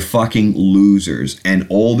 They're fucking losers. And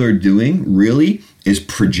all they're doing really is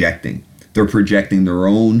projecting. They're projecting their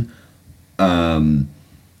own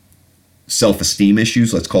self-esteem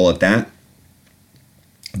issues, let's call it that.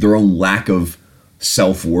 Their own lack of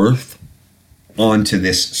self-worth onto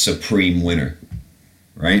this supreme winner,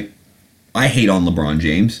 right? I hate on LeBron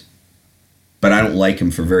James, but I don't like him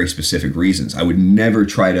for very specific reasons. I would never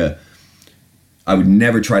try to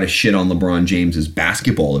shit on LeBron James's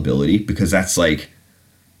basketball ability because that's like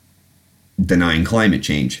denying climate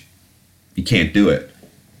change. You can't do it.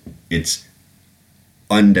 It's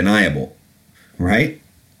undeniable, right?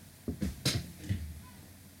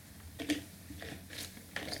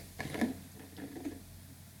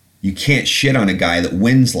 You can't shit on a guy that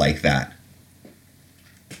wins like that.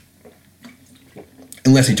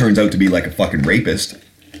 Unless he turns out to be like a fucking rapist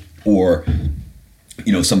or,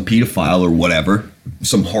 some pedophile or whatever,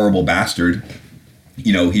 some horrible bastard.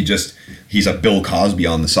 He's a Bill Cosby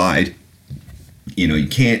on the side. You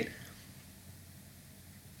can't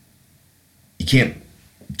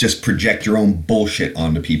just project your own bullshit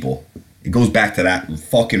onto people. It goes back to that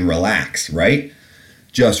fucking relax, right?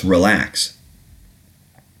 Just relax.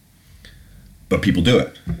 But people do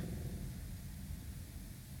it.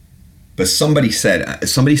 But somebody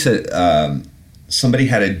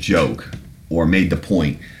had a joke or made the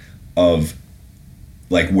point of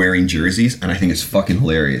like wearing jerseys, and I think it's fucking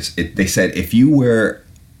hilarious. They said if you wear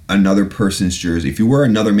another person's jersey, if you wear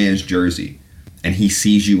another man's jersey and he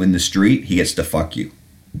sees you in the street, he gets to fuck you.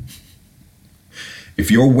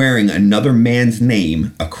 If you're wearing another man's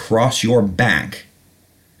name across your back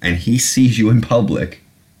and he sees you in public,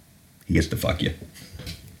 he gets to fuck you.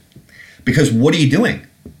 Because what are you doing?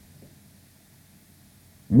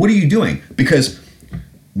 What are you doing? Because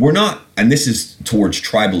we're not, and this is towards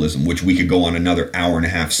tribalism, which we could go on another hour and a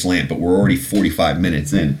half slant, but we're already 45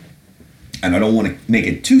 minutes in. And I don't want to make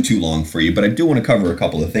it too long for you, but I do want to cover a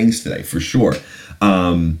couple of things today, for sure.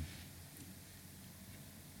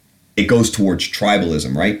 It goes towards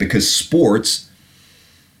tribalism, right? Because sports,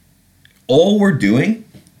 all we're doing,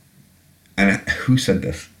 and who said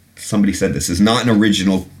this? Somebody said this is not an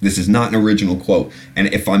original quote. And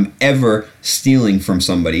if I'm ever stealing from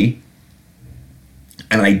somebody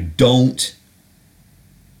and I don't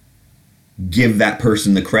give that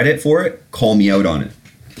person the credit for it, call me out on it.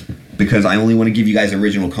 Because I only want to give you guys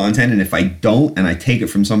original content, and if I don't, and I take it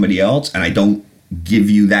from somebody else, and I don't give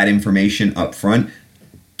you that information up front,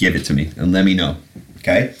 give it to me and let me know.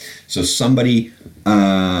 Okay? So somebody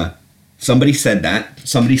said that.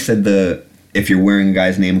 Somebody said if you're wearing a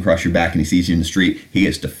guy's name across your back and he sees you in the street, he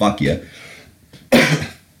gets to fuck you.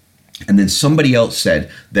 And then somebody else said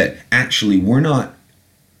that actually we're not,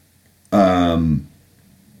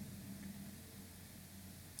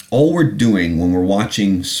 all we're doing when we're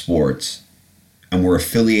watching sports and we're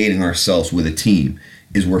affiliating ourselves with a team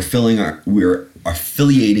is we're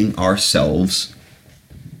affiliating ourselves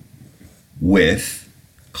with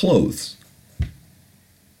clothes.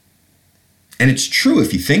 And it's true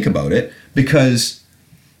if you think about it, because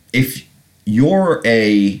if you're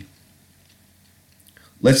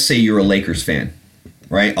let's say you're a Lakers fan,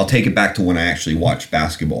 right? I'll take it back to when I actually watched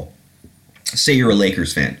basketball. Say you're a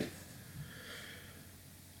Lakers fan.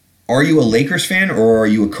 Are you a Lakers fan or are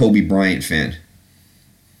you a Kobe Bryant fan?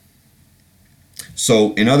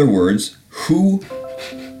 So, in other words, who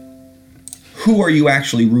are you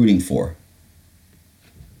actually rooting for?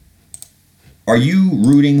 Are you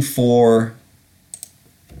rooting for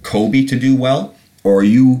Kobe to do well, or are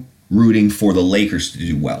you rooting for the Lakers to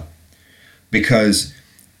do well? Because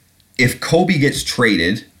if Kobe gets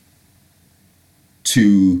traded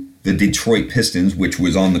to the Detroit Pistons, which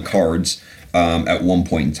was on the cards at one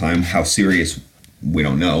point in time, how serious, we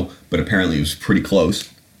don't know, but apparently it was pretty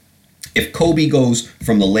close. If Kobe goes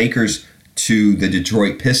from the Lakers to the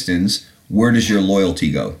Detroit Pistons, where does your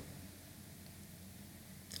loyalty go?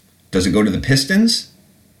 Does it go to the Pistons?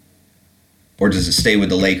 Or does it stay with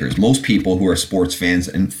the Lakers? Most people who are sports fans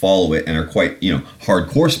and follow it and are quite,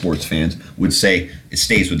 hardcore sports fans would say it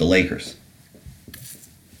stays with the Lakers.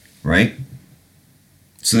 Right?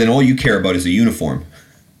 So then all you care about is the uniform.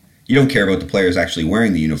 You don't care about the players actually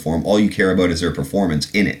wearing the uniform. All you care about is their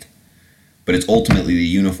performance in it. But it's ultimately the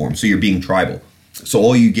uniform. So you're being tribal. So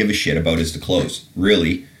all you give a shit about is the clothes,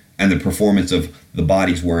 really, and the performance of the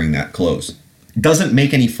bodies wearing that clothes. It doesn't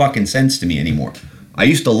make any fucking sense to me anymore. I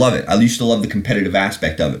used to love it. I used to love the competitive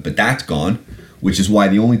aspect of it, but that's gone, which is why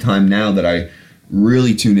the only time now that I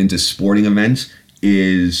really tune into sporting events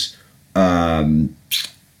is when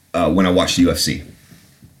I watch the UFC.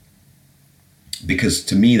 Because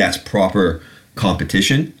to me, that's proper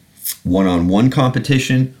competition, one-on-one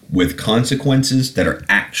competition with consequences that are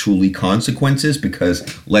actually consequences.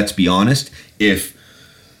 Because let's be honest, if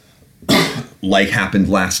like happened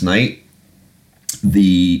last night,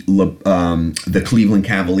 the Cleveland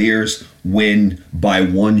Cavaliers win by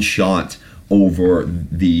one shot over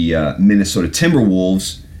the Minnesota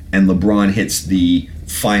Timberwolves, and LeBron hits the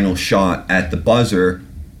final shot at the buzzer,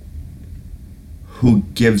 who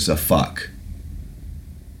gives a fuck?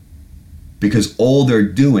 Because all they're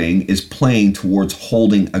doing is playing towards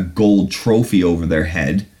holding a gold trophy over their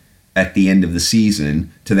head at the end of the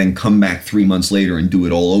season to then come back 3 months later and do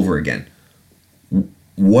it all over again.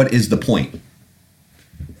 What is the point?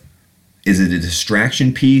 Is it a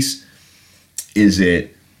distraction piece? Is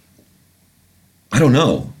it... I don't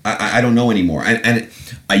know. I don't know anymore. And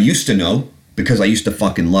I used to know, because I used to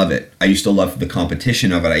fucking love it. I used to love the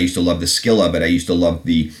competition of it. I used to love the skill of it. I used to love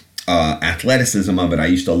the athleticism of it. I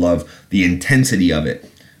used to love the intensity of it.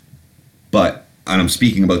 But, and I'm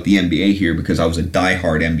speaking about the NBA here because I was a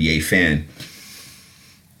diehard NBA fan,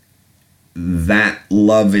 that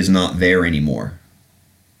love is not there anymore.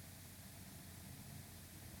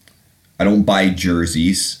 I don't buy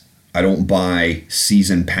jerseys. I don't buy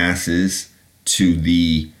season passes to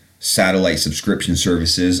the satellite subscription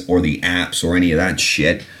services or the apps or any of that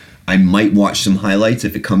shit. I might watch some highlights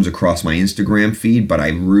if it comes across my Instagram feed, but I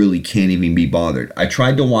really can't even be bothered. I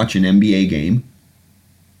tried to watch an NBA game.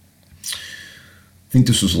 I think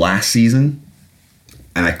this was last season.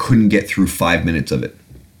 and I couldn't get through 5 minutes of it.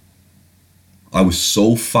 I was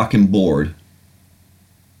so fucking bored,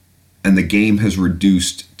 and the game has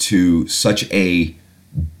reduced to such a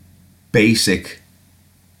basic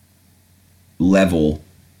level,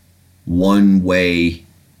 one-way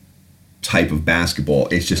type of basketball.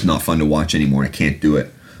 It's just not fun to watch anymore. I can't do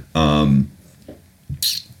it.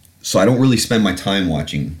 So I don't really spend my time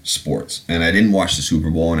watching sports, and I didn't watch the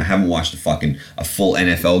Super Bowl, and I haven't watched a full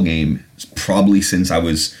NFL game probably since I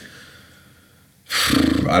was,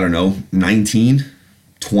 I don't know, 19,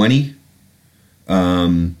 20.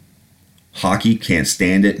 Hockey, can't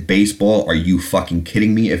stand it. Baseball, are you fucking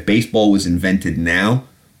kidding me? If baseball was invented now,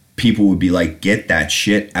 people would be like, get that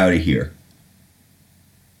shit out of here.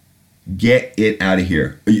 Get it out of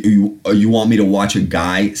here. You want me to watch a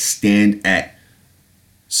guy stand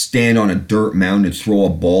on a dirt mound and throw a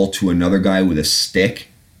ball to another guy with a stick,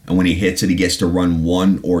 and when he hits it, he gets to run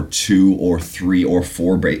 1 or 2 or 3 or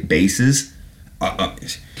 4 bases? And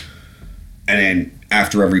then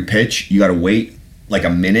after every pitch, you gotta wait like a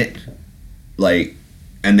minute,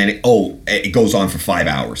 and then it goes on for 5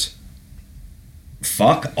 hours.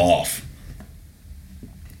 Fuck off.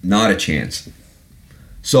 Not a chance.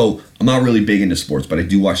 So I'm not really big into sports, but I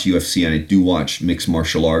do watch UFC and I do watch mixed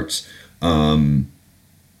martial arts,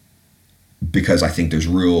 because I think there's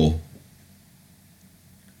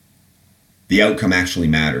the outcome actually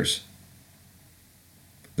matters.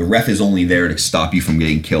 The ref is only there to stop you from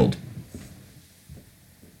getting killed.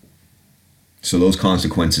 So those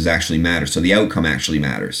consequences actually matter. So the outcome actually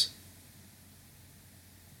matters.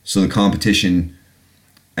 So the competition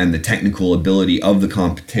and the technical ability of the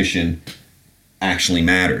competition actually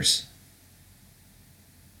matters.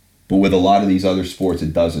 But with a lot of these other sports,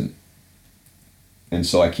 it doesn't. And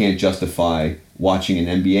so I can't justify watching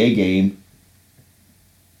an NBA game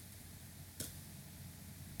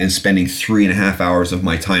and spending 3.5 hours of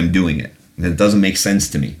my time doing it. That doesn't make sense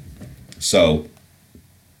to me. So,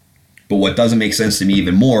 but what doesn't make sense to me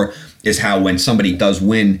even more is how when somebody does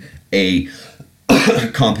win a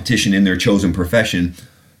competition in their chosen profession,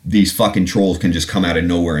 these fucking trolls can just come out of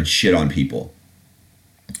nowhere and shit on people.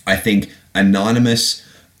 I think anonymous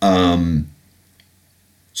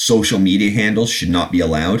social media handles should not be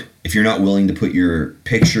allowed. If you're not willing to put your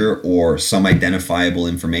picture or some identifiable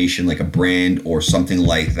information like a brand or something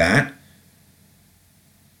like that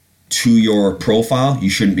to your profile, you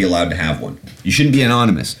shouldn't be allowed to have one. You shouldn't be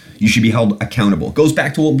anonymous. You should be held accountable. It goes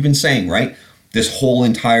back to what we've been saying, right? This whole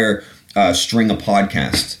entire string of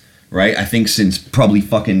podcasts, right? I think since probably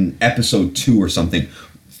fucking episode 2 or something,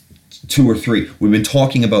 2 or 3, we've been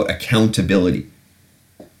talking about accountability.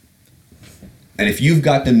 And if you've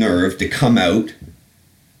got the nerve to come out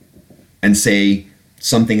and say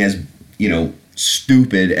something as,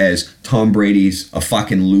 stupid as Tom Brady's a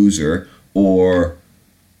fucking loser, or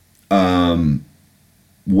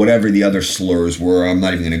whatever the other slurs were, I'm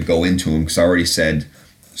not even going to go into them because I already said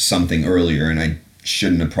something earlier and I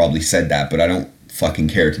shouldn't have probably said that, but I don't fucking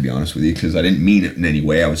care, to be honest with you, because I didn't mean it in any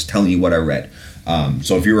way. I was telling you what I read.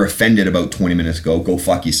 So if you were offended about 20 minutes ago, go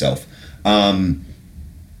fuck yourself.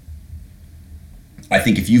 I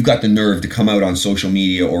think if you've got the nerve to come out on social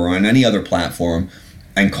media or on any other platform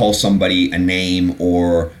and call somebody a name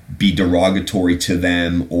or be derogatory to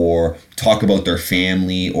them or talk about their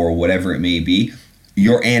family or whatever it may be,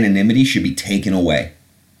 your anonymity should be taken away.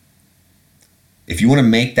 If you want to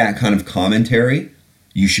make that kind of commentary,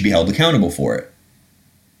 you should be held accountable for it.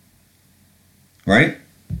 Right?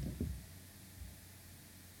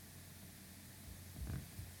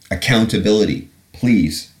 Accountability,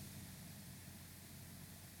 please.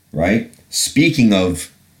 Right? Speaking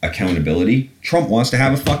of accountability, Trump wants to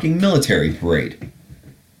have a fucking military parade.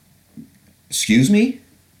 Excuse me?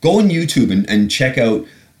 Go on YouTube and check out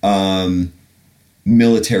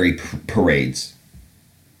military parades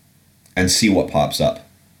and see what pops up.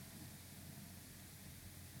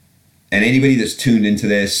 And anybody that's tuned into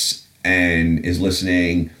this and is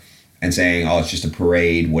listening and saying, oh, it's just a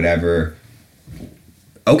parade, whatever.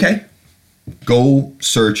 Okay. Go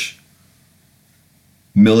search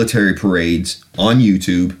military parades on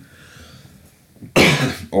YouTube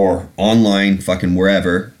or online, fucking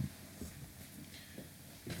wherever.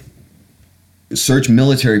 Search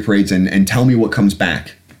military parades and tell me what comes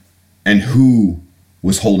back and who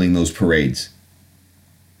was holding those parades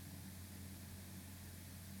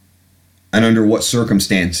and under what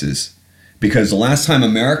circumstances. Because the last time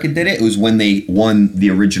America did it, it was when they won the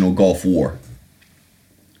original Gulf War,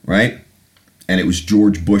 right? And it was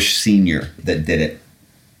George Bush Sr. that did it.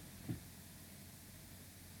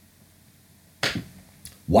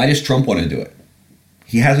 Why does Trump want to do it?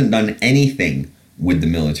 He hasn't done anything with the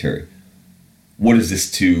military. What is this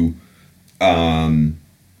to,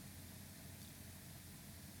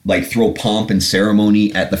 like, throw pomp and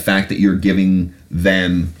ceremony at the fact that you're giving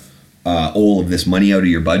them all of this money out of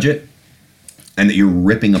your budget and that you're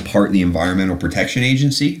ripping apart the Environmental Protection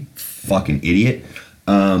Agency? Fucking idiot.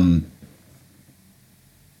 I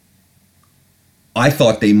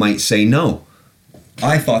thought they might say no.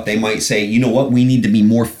 I thought they might say, you know what, we need to be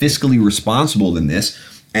more fiscally responsible than this,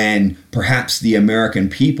 and perhaps the American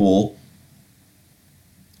people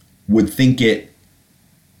would think of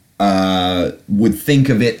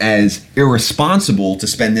it as irresponsible to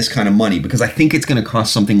spend this kind of money, because I think it's going to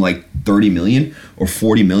cost something like 30 million or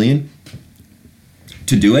 40 million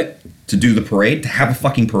to do it, to do the parade, to have a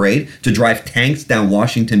fucking parade, to drive tanks down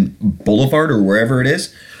Washington Boulevard or wherever it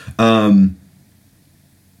is. To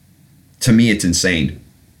me, it's insane.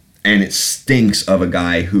 And it stinks of a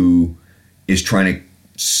guy who is trying to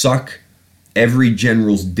suck every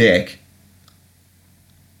general's dick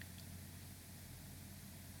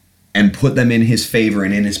and put them in his favor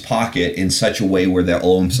and in his pocket in such a way where they'll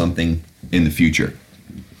owe him something in the future.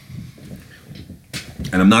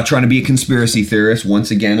 And I'm not trying to be a conspiracy theorist.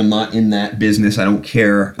 Once again, I'm not in that business. I don't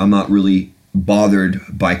care. I'm not really bothered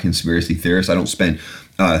by conspiracy theorists. I don't spend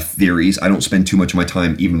theories. I don't spend too much of my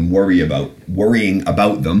time even worrying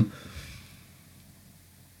about them.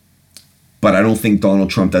 But I don't think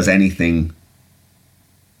Donald Trump does anything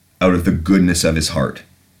out of the goodness of his heart.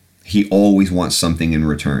 He always wants something in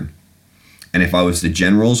return. And if I was the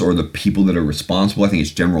generals or the people that are responsible, I think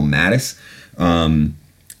it's General Mattis,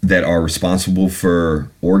 that are responsible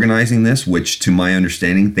for organizing this, which to my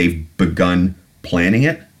understanding, they've begun planning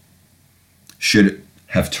it, should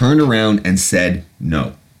have turned around and said,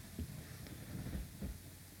 no.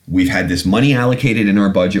 We've had this money allocated in our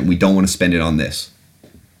budget. We don't want to spend it on this.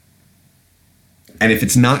 And if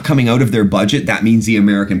it's not coming out of their budget, that means the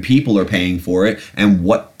American people are paying for it. And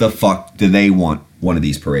what the fuck do they want one of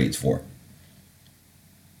these parades for?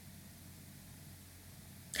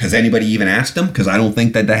 Has anybody even asked them? Because I don't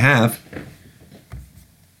think that they have.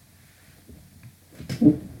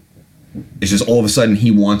 It's just all of a sudden he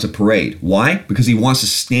wants a parade. Why? Because he wants to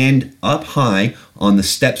stand up high on the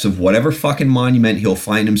steps of whatever fucking monument he'll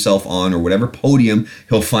find himself on, or whatever podium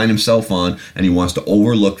he'll find himself on, and he wants to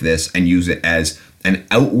overlook this and use it as an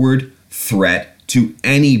outward threat to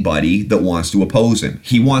anybody that wants to oppose him.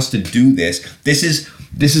 He wants to do this. This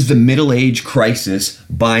is the middle age crisis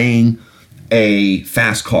buying a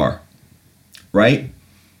fast car, right?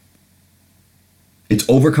 It's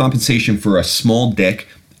overcompensation for a small dick,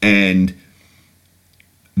 and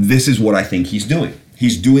this is what I think he's doing.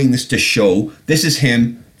 He's doing this to show this is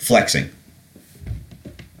him flexing.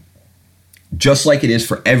 Just like it is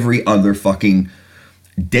for every other fucking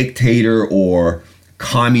dictator or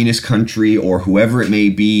communist country or whoever it may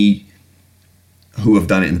be who have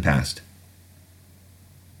done it in the past.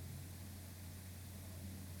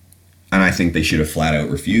 And I think they should have flat out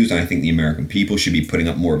refused. And I think the American people should be putting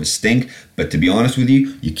up more of a stink. But to be honest with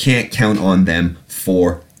you, you can't count on them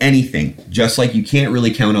for anything. Just like you can't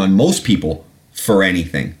really count on most people for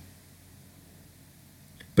anything.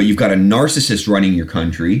 But you've got a narcissist running your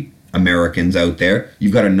country, Americans out there.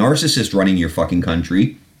 You've got a narcissist running your fucking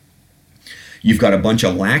country. You've got a bunch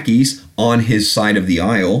of lackeys on his side of the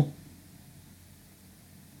aisle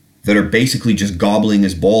that are basically just gobbling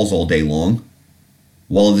his balls all day long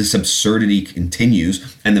while this absurdity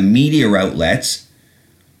continues, and the media outlets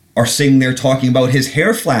are sitting there talking about his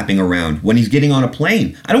hair flapping around when he's getting on a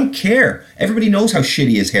plane. I don't care. Everybody knows how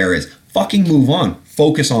shitty his hair is. Fucking move on.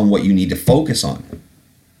 Focus on what you need to focus on.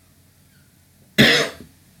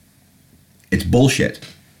 It's bullshit.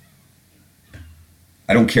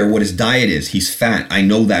 I don't care what his diet is. He's fat. I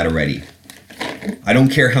know that already. I don't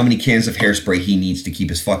care how many cans of hairspray he needs to keep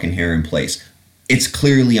his fucking hair in place. It's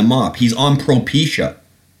clearly a mop. He's on Propecia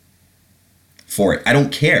for it. I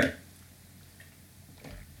don't care.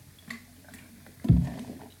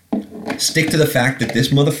 Stick to the fact that this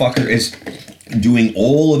motherfucker is doing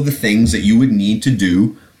all of the things that you would need to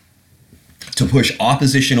do to push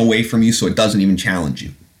opposition away from you so it doesn't even challenge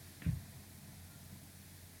you.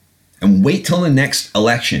 And wait till the next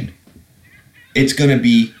election. It's going to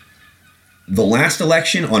be the last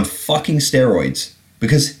election on fucking steroids,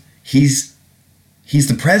 because he's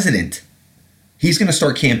the president. He's going to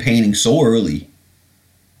start campaigning so early.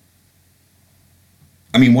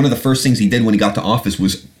 I mean, one of the first things he did when he got to office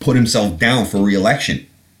was put himself down for re-election.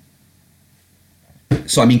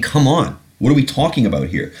 So, I mean, come on. What are we talking about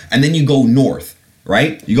here? And then you go north,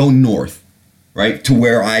 right? You go north, right? To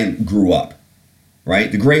where I grew up,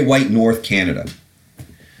 right? The Great White North, Canada.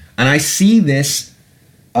 And I see this,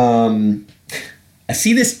 I I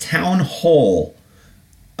see this town hall.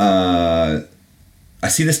 I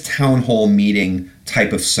see this town hall meeting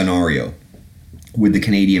type of scenario with the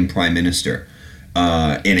Canadian Prime Minister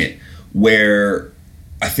in it, where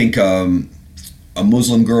I think a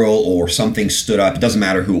Muslim girl or something stood up. It doesn't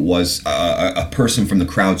matter who it was. A person from the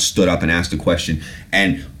crowd stood up and asked a question,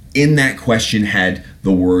 and in that question had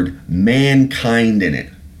the word mankind in it,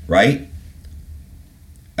 right?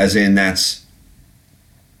 As in, that's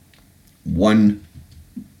one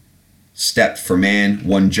step for man,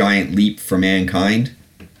 one giant leap for mankind,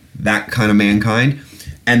 that kind of mankind.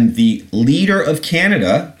 And the leader of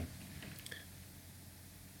Canada,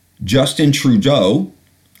 Justin Trudeau,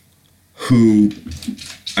 who,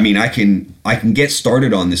 I mean, I can get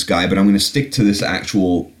started on this guy, but I'm going to stick to this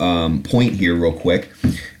actual point here real quick.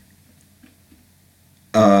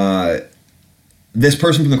 This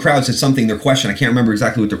person from the crowd said something, their question, I can't remember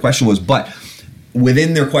exactly what their question was, but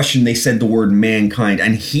within their question, they said the word mankind,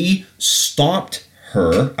 and he stopped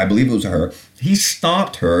her, I believe it was her, he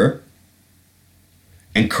stopped her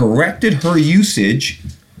and corrected her usage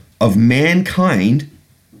of mankind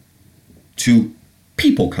to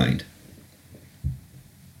people kind.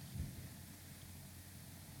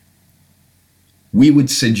 We would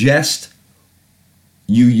suggest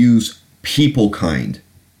you use people kind,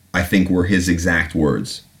 I think were his exact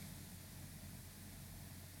words.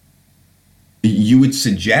 You would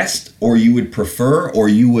suggest, or you would prefer, or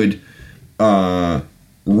you would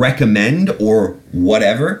recommend, or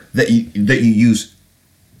whatever, that you use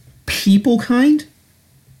people kind?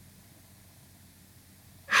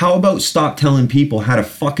 How about stop telling people how to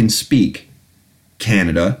fucking speak,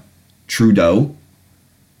 Canada, Trudeau?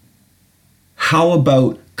 How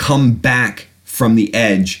about come back from the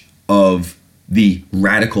edge of the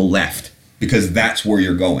radical left? Because that's where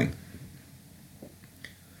you're going.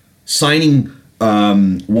 Signing,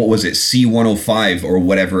 what was it, C-105 or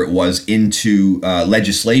whatever it was, into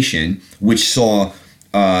legislation, which saw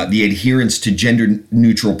the adherence to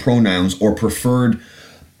gender-neutral pronouns or preferred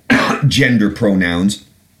gender pronouns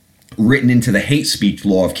written into the hate speech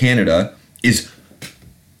law of Canada is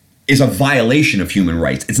a violation of human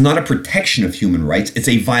rights. It's not a protection of human rights. It's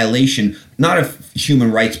a violation, not of human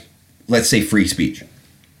rights, let's say free speech.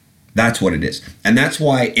 That's what it is. And that's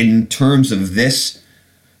why in terms of this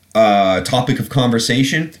topic of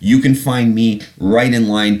conversation, you can find me right in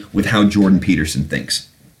line with how Jordan Peterson thinks.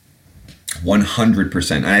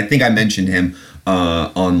 100%. And I think I mentioned him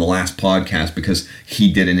on the last podcast because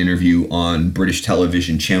he did an interview on British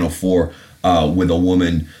television, Channel 4, with a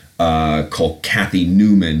woman called Kathy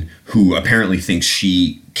Newman, who apparently thinks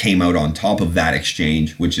she came out on top of that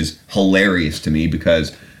exchange, which is hilarious to me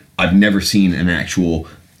because I've never seen an actual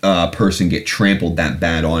person get trampled that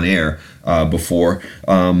bad on air before.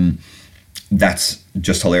 That's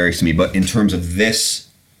just hilarious to me. But in terms of this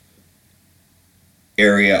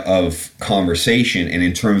area of conversation and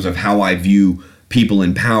in terms of how I view people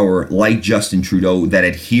in power like Justin Trudeau that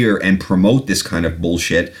adhere and promote this kind of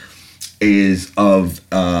bullshit, is of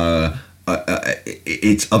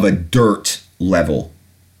it's of a dirt level.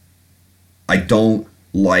 I don't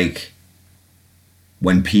like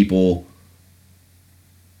when people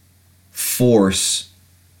force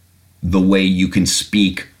the way you can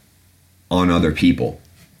speak on other people.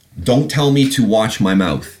 Don't tell me to watch my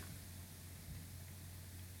mouth.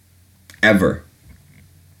 Ever.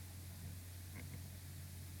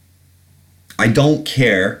 I don't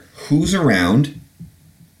care who's around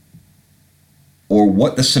or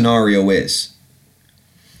what the scenario is.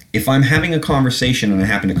 If I'm having a conversation and I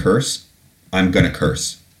happen to curse, I'm gonna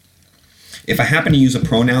curse. If I happen to use a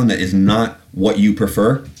pronoun that is not what you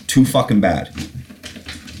prefer, too fucking bad.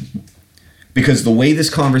 Because the way this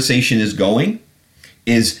conversation is going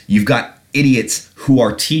is you've got idiots who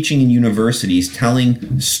are teaching in universities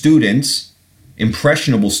telling students,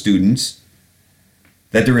 impressionable students,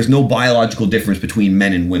 that there is no biological difference between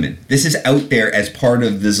men and women. This is out there as part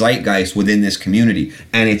of the zeitgeist within this community,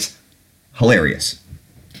 and it's hilarious.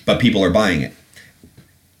 But people are buying it.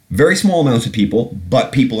 Very small amounts of people,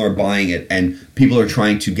 but people are buying it, and people are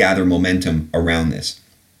trying to gather momentum around this.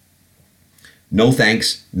 No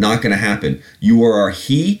thanks, not going to happen. You are a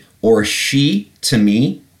he or a she to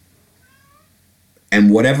me, and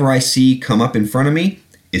whatever I see come up in front of me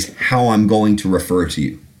is how I'm going to refer to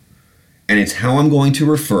you. And it's how I'm going to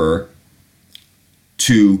refer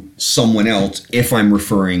to someone else if I'm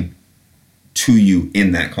referring to you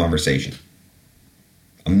in that conversation.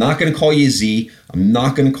 I'm not going to call you Z. I'm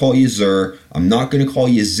not going to call you Zer. I'm not going to call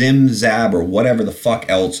you Zim, Zab, or whatever the fuck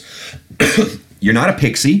else. You're not a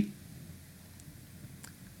pixie.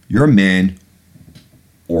 You're a man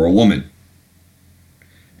or a woman.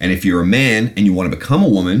 And if you're a man and you want to become a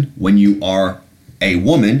woman, when you are a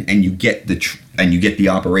woman and you get the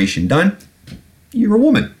operation done, you're a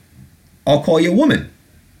woman. I'll call you a woman.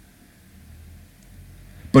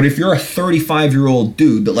 But if you're a 35-year-old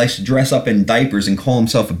dude that likes to dress up in diapers and call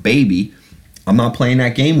himself a baby, I'm not playing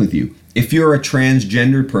that game with you. If you're a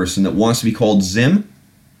transgender person that wants to be called Zim,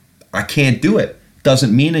 I can't do it.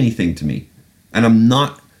 Doesn't mean anything to me. And I'm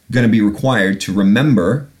not going to be required to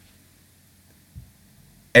remember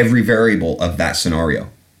every variable of that scenario.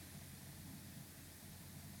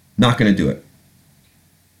 Not going to do it.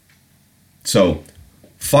 So,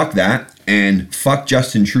 fuck that, and fuck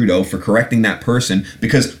Justin Trudeau for correcting that person,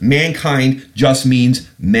 because mankind just means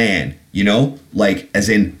man, you know? Like, as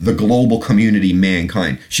in the global community,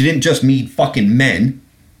 mankind. She didn't just mean fucking men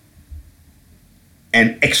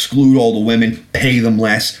and exclude all the women, pay them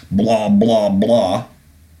less, blah, blah, blah.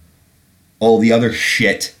 All the other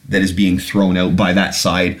shit that is being thrown out by that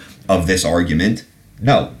side of this argument.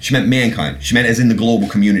 No, she meant mankind. She meant as in the global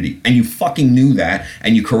community. And you fucking knew that,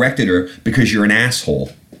 and you corrected her because you're an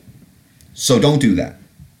asshole. So don't do that.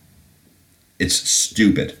 It's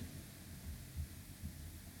stupid.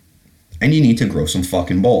 And you need to grow some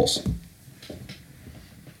fucking balls.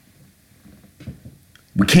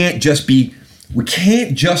 We can't just be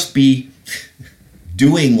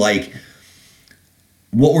doing like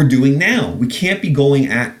what we're doing now. We can't be going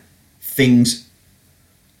at things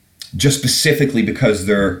just specifically because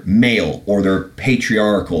they're male or they're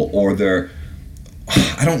patriarchal or they're,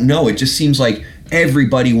 I don't know. It just seems like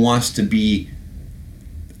everybody wants to be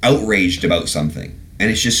outraged about something,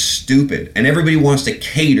 and it's just stupid. And everybody wants to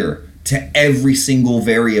cater to every single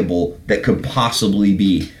variable that could possibly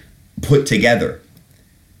be put together.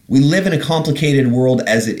 We live in a complicated world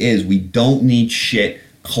as it is. We don't need shit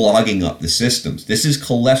clogging up the systems. This is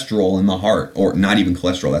cholesterol in the heart, or not even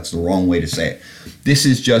cholesterol. That's the wrong way to say it. This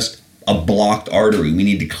is just a blocked artery. We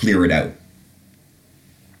need to clear it out.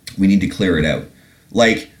 We need to clear it out.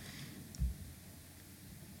 Like,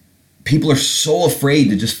 people are so afraid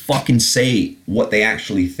to just fucking say what they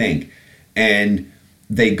actually think. And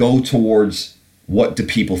they go towards, what do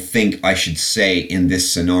people think I should say in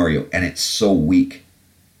this scenario? And it's so weak.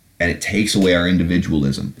 And it takes away our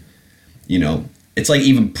individualism. You know, it's like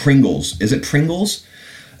even Pringles. Is it Pringles?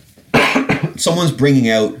 Someone's bringing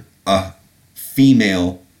out a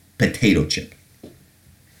female potato chip.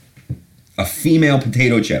 A female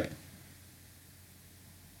potato chip.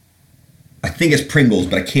 I think it's Pringles,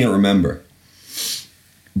 but I can't remember.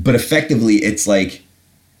 But effectively, it's like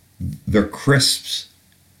they're crisps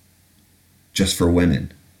just for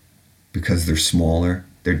women because they're smaller,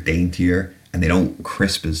 they're daintier, and they don't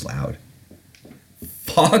crisp as loud.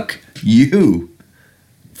 Fuck you.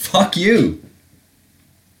 Fuck you.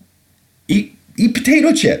 Eat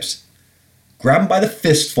potato chips. Grab them by the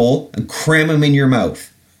fistful and cram them in your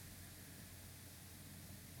mouth.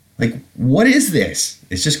 Like, what is this?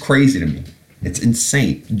 It's just crazy to me. It's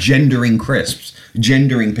insane. Gendering crisps.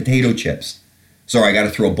 Gendering potato chips. Sorry, I got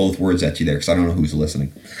to throw both words at you there because I don't know who's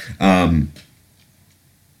listening.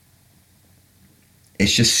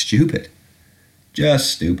 It's just stupid.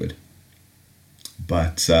 Just stupid.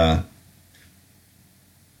 But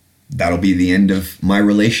that'll be the end of my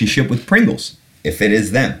relationship with Pringles, if it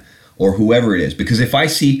is them or whoever it is. Because if I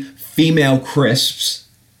see female crisps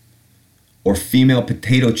or female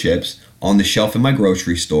potato chips on the shelf in my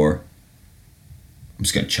grocery store, I'm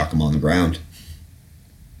just going to chuck them on the ground.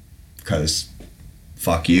 Because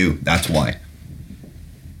fuck you. That's why.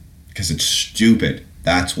 Because it's stupid.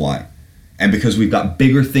 That's why. And because we've got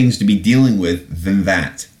bigger things to be dealing with than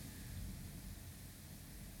that.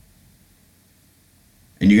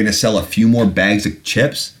 And you're going to sell a few more bags of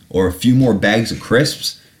chips or a few more bags of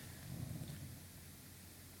crisps?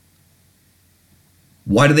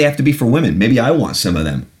 Why do they have to be for women? Maybe I want some of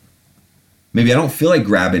them. Maybe I don't feel like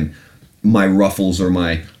grabbing my Ruffles or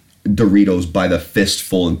my Doritos by the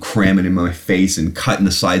fistful and cramming in my face and cutting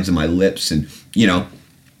the sides of my lips and, you know,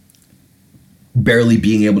 barely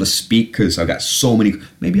being able to speak because I've got so many.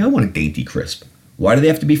 Maybe I want a dainty crisp. Why do they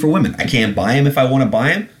have to be for women? I can't buy them if I want to buy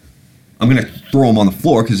them. I'm going to throw them on the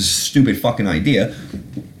floor because it's a stupid fucking idea.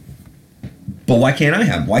 But why can't I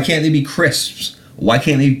have them? Why can't they be crisps? Why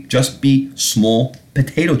can't they just be small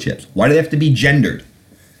potato chips? Why do they have to be gendered?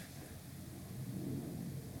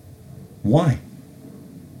 Why?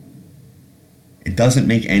 It doesn't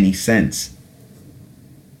make any sense.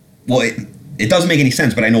 Well, it doesn't make any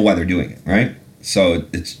sense, but I know why they're doing it, right? So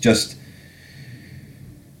it's just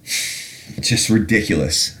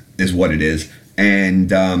ridiculous is what it is. And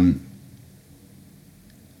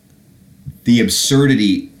the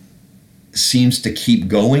absurdity seems to keep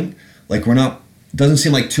going. Like, we're not doesn't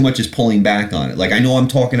seem like too much is pulling back on it. Like, I know I'm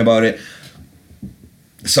talking about it.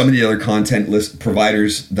 Some of the other content list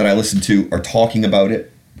providers that I listen to are talking about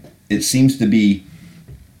it. It seems to be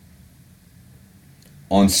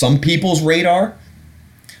on some people's radar,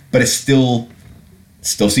 but it still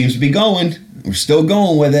seems to be going. We're still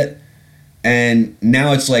going with it. And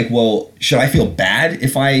now it's like, well, should I feel bad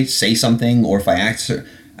if I say something or if I act? And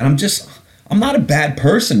I'm not a bad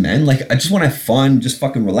person, man. Like, I just want to have fun, just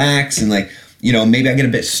fucking relax. And like, you know, maybe I get a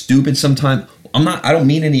bit stupid sometimes. I don't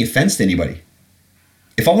mean any offense to anybody.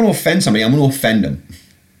 If I want to offend somebody, I'm going to offend them.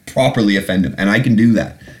 Properly offend them. And I can do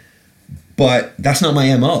that. But that's not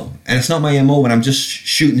my MO. And it's not my MO when I'm just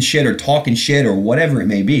shooting shit or talking shit or whatever it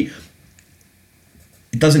may be.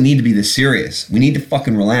 It doesn't need to be this serious. We need to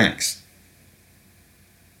fucking relax.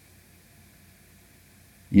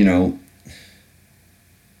 You know,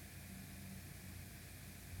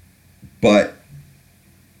 but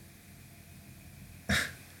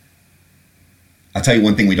I'll tell you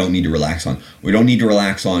one thing we don't need to relax on. We don't need to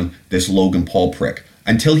relax on this Logan Paul prick.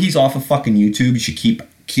 Until he's off of fucking YouTube, you should keep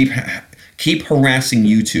harassing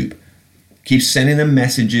YouTube. Keep sending them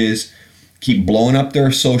messages. Keep blowing up their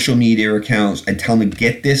social media accounts and tell them to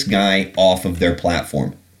get this guy off of their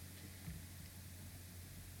platform.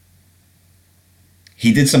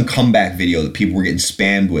 He did some comeback video that people were getting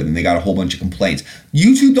spammed with and they got a whole bunch of complaints.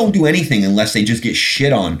 YouTube don't do anything unless they just get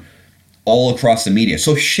shit on all across the media.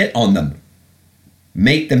 So shit on them.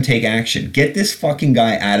 Make them take action. Get this fucking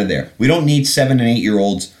guy out of there. We don't need 7 and 8 year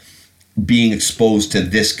olds being exposed to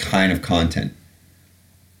this kind of content.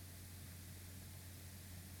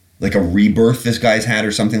 Like a rebirth this guy's had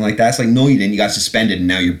or something like that. It's like, no, you didn't. You got suspended and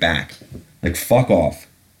now you're back. Like, fuck off.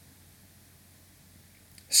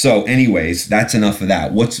 So anyways, that's enough of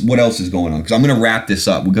that. What else is going on? Because I'm going to wrap this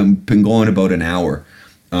up. We've been going about an hour,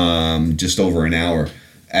 just over an hour.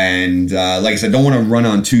 And like I said, don't want to run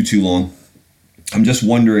on too long. I'm just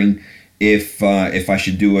wondering if I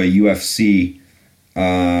should do a UFC,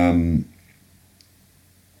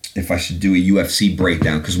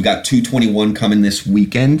 breakdown, because we got 221 coming this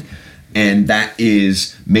weekend, and that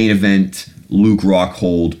is main event Luke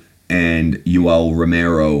Rockhold and Yoel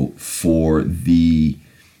Romero for the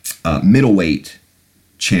middleweight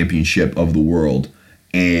championship of the world.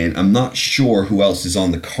 And I'm not sure who else is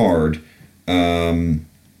on the card.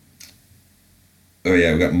 Oh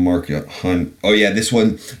yeah, we got Mark Hunt. Oh yeah, this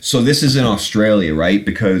one. So this is in Australia, right?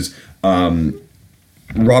 Because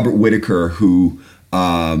Robert Whittaker, who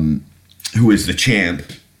is the champ,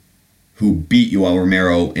 who beat Yoel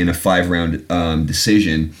Romero in a 5-round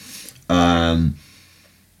decision,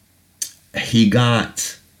 he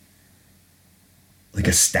got like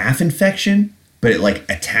a staph infection, but it like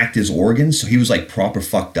attacked his organs, so he was like proper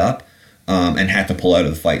fucked up. And had to pull out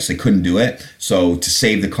of the fight, so they couldn't do it. So to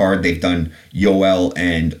save the card, they've done Yoel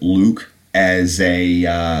and Luke as a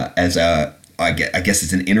I guess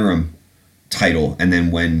it's an interim title, and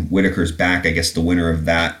then when Whittaker's back, I guess the winner of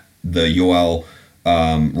that, the Yoel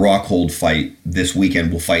Rockhold fight this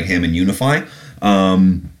weekend, will fight him and unify.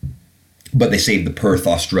 But they saved the Perth,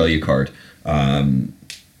 Australia card.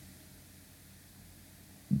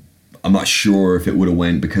 I'm not sure if it would have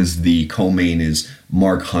went because the co-main is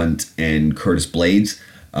Mark Hunt and Curtis Blades.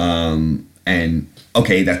 And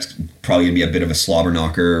okay, that's probably going to be a bit of a slobber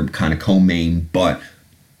knocker kind of co-main, but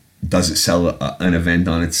does it sell an event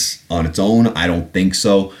on its own? I don't think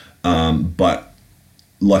so. But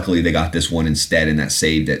luckily they got this one instead, and that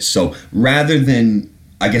saved it. So rather than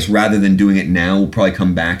doing it now, we'll probably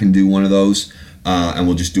come back and do one of those. And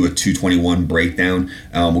we'll just do a 221 breakdown.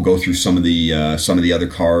 We'll go through some of the other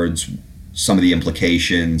cards, some of the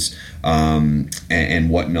implications, and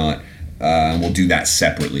whatnot. We'll do that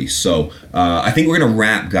separately. So I think we're gonna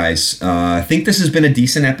wrap, guys. I think this has been a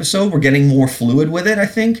decent episode. We're getting more fluid with it, I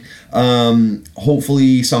think.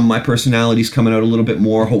 Hopefully some of my personality's coming out a little bit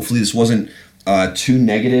more. Hopefully this wasn't too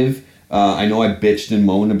negative. I know I bitched and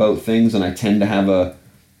moaned about things, and I tend to have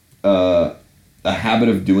a habit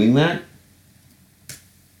of doing that.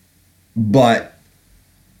 But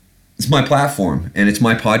it's my platform and it's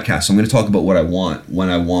my podcast, so I'm going to talk about what I want, when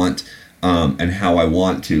I want, and how I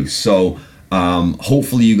want to. So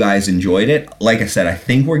hopefully you guys enjoyed it. Like I said, I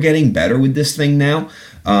think we're getting better with this thing now,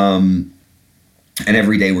 and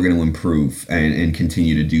every day we're going to improve and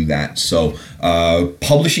continue to do that. So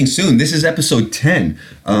publishing soon. This is episode 10.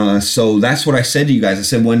 So that's what I said to you guys. I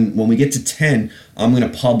said when we get to 10, I'm going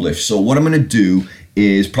to publish. So what I'm going to do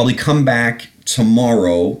is probably come back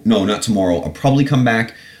tomorrow. No, not tomorrow. I'll probably come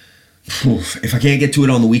back. If I can't get to it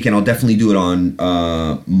on the weekend, I'll definitely do it on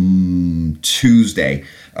Tuesday.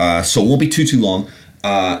 So it won't be too long.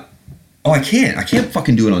 Oh, I can't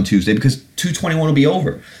fucking do it on Tuesday because 221 will be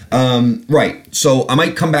over. Right. So I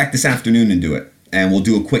might come back this afternoon and do it. And we'll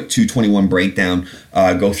do a quick 221 breakdown,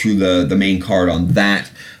 go through the main card on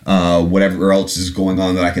that, whatever else is going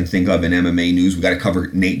on that I can think of in MMA news. We got to cover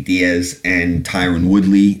Nate Diaz and Tyron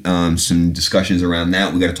Woodley, some discussions around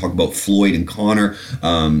that. We got to talk about Floyd and Conor,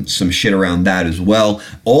 some shit around that as well.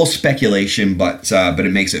 All speculation, but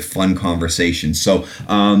it makes it fun conversation. So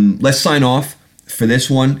let's sign off for this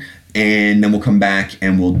one, and then we'll come back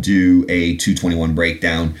and we'll do a 221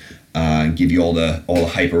 breakdown. Give you all the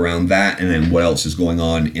hype around that, and then what else is going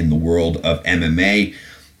on in the world of MMA.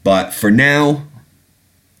 But for now,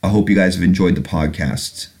 I hope you guys have enjoyed the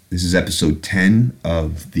podcast. This is episode 10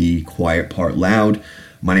 of The Quiet Part Loud.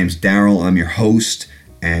 My name's Daryl. I'm your host,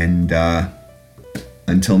 and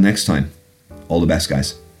until next time, all the best,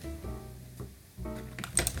 guys.